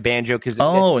it's like a banjo.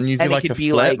 And you do like a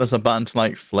flip. Like, there's a button to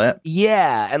like flip.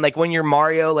 Yeah, and like when you're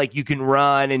Mario, like you can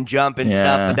run and jump and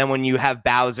stuff. But then when you have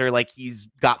Bowser, like he's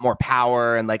got more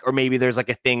power, and like, or maybe there's like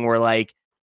a thing where like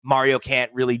Mario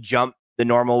can't really jump the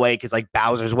normal way because like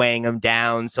Bowser's weighing him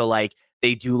down. So like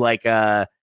they do like a.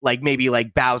 Like maybe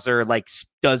like Bowser like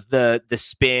does the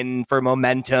spin for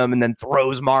momentum and then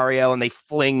throws Mario and they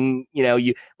fling, you know,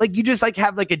 you just like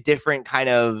have like a different kind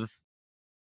of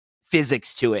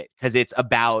physics to it because it's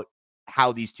about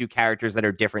how these two characters that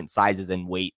are different sizes and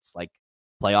weights like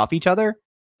play off each other.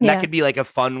 And that could be like a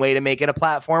fun way to make it a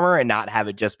platformer and not have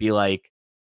it just be like,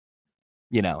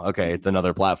 you know, okay, it's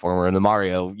another platformer in the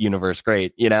Mario universe.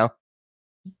 Great, you know?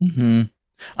 Mm-hmm.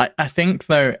 I think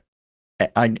though,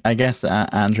 I guess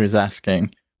Andrew's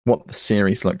asking what the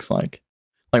series looks like.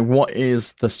 Like, what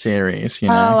is the series? You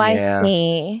know? Oh, I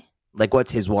see. Like,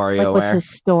 what's his WarioWare? Like, what's his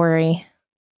story?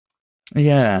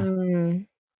 Yeah.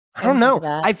 I don't know.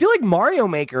 I feel like Mario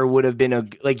Maker would have been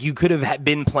you could have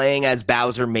been playing as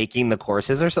Bowser making the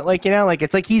courses or something. Like, you know, like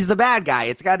it's like he's the bad guy.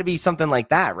 It's got to be something like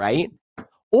that, right?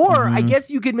 Or I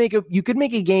guess you could make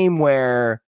a game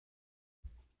where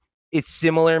it's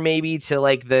similar maybe to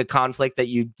like the conflict that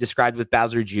you described with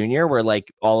Bowser Jr., where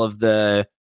like all of the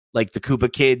like the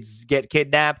Koopa kids get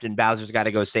kidnapped and Bowser's got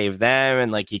to go save them.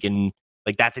 And like he can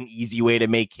like that's an easy way to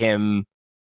make him.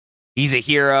 He's a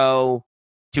hero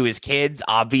to his kids,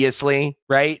 obviously,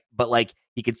 right? But like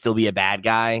he could still be a bad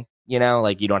guy, you know,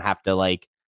 like you don't have to like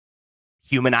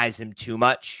humanize him too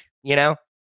much, you know?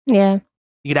 Yeah.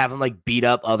 You could have him like beat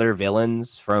up other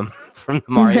villains from the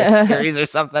Mario series or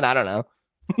something. I don't know.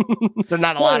 They're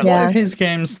not a lot of one of his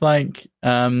games like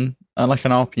an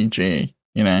RPG,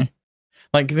 you know,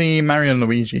 like the Mario and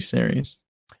Luigi series.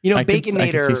 You know, I could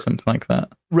see something like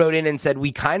that. Wrote in and said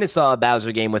we kind of saw a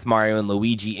Bowser game with Mario and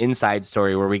Luigi Inside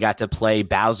Story where we got to play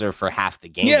Bowser for half the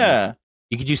game. Yeah,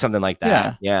 you could do something like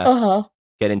that. Yeah.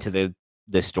 Get into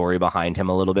the story behind him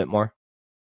a little bit more.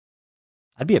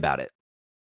 I'd be about it.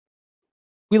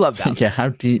 We love Bowser. Yeah, how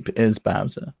deep is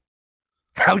Bowser?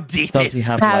 How deep does he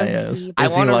have layers?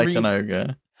 Is he like an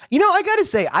ogre? You know, I gotta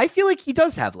say, I feel like he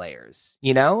does have layers.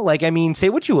 You know, like I mean, say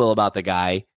what you will about the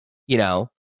guy, you know,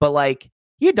 but like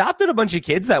he adopted a bunch of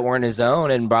kids that weren't his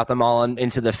own and brought them all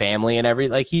into the family and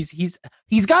like he's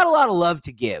got a lot of love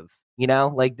to give. You know,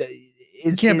 like but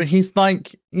he's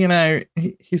like, you know,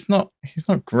 he's not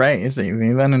great, is he?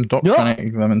 He then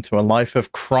indoctrinated them into a life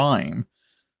of crime.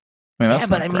 I mean, that's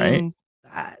not great. Mean,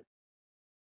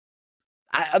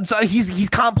 I'm sorry, he's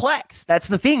complex. That's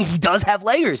the thing. He does have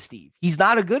layers, Steve. He's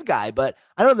not a good guy, but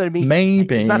I don't know that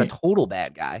maybe he's not a total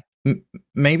bad guy.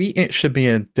 Maybe it should be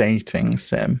a dating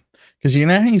sim. Because you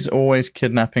know he's always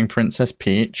kidnapping Princess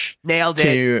Peach. Nailed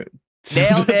it.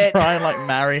 To try and like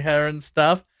marry her and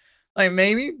stuff. Like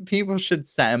maybe people should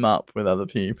set him up with other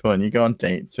people and you go on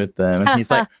dates with them. And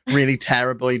he's like really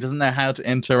terrible. He doesn't know how to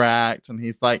interact. And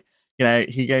he's like, you know,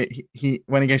 he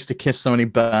when he goes to kiss someone, he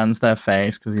burns their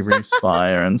face because he breathes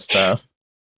fire and stuff.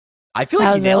 I feel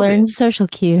like Bowser learns social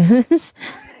cues.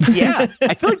 Yeah,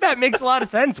 I feel like that makes a lot of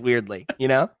sense. Weirdly, you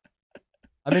know,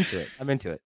 I'm into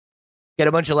it. Get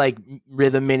a bunch of like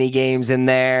rhythm mini games in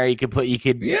there. You could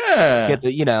get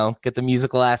the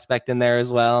musical aspect in there as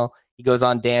well. He goes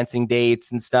on dancing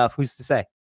dates and stuff. Who's to say?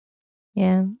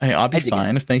 Yeah. Hey, I'll be I dig it.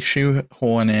 fine if they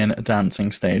shoehorn in a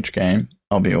dancing stage game.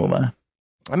 I'll be all there.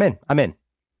 I'm in.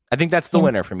 I think that's the Yeah.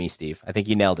 winner for me, Steve. I think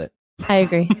you nailed it. I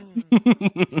agree.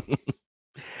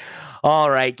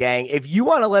 All right, gang. If you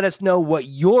want to let us know what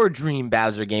your dream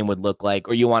Bowser game would look like,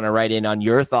 or you want to write in on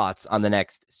your thoughts on the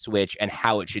next Switch and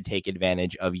how it should take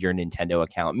advantage of your Nintendo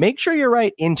account, make sure you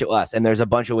write into us. And there's a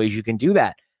bunch of ways you can do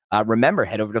that. Remember,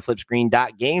 head over to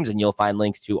flipscreen.games and you'll find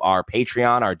links to our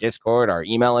Patreon, our Discord, our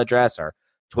email address, our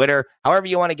Twitter, however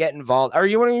you want to get involved. Or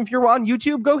if you're on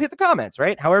YouTube, go hit the comments,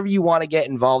 right? However you want to get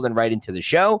involved and write into the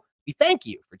show. We thank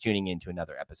you for tuning in to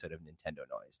another episode of Nintendo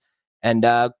Noise. And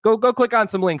go click on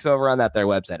some links over on that their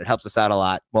website. It helps us out a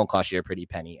lot. Won't cost you a pretty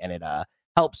penny. And it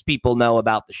helps people know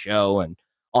about the show and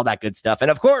all that good stuff.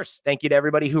 And of course, thank you to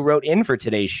everybody who wrote in for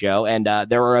today's show. And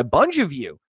there were a bunch of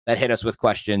you that hit us with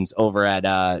questions over at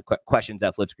questions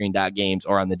at flipscreen.games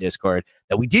or on the Discord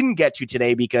that we didn't get to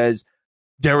today because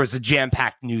there was a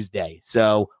jam-packed news day.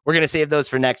 So we're going to save those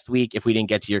for next week. If we didn't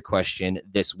get to your question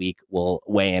this week, we'll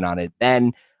weigh in on it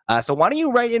then. So why don't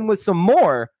you write in with some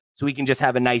more so we can just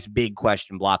have a nice big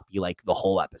question block be like the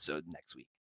whole episode next week?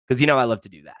 Because I love to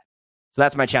do that. So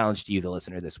that's my challenge to you, the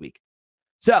listener, this week.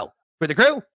 So for the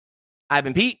crew, I've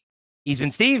been Pete. He's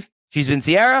been Steve. She's been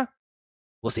Sierra.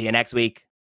 We'll see you next week.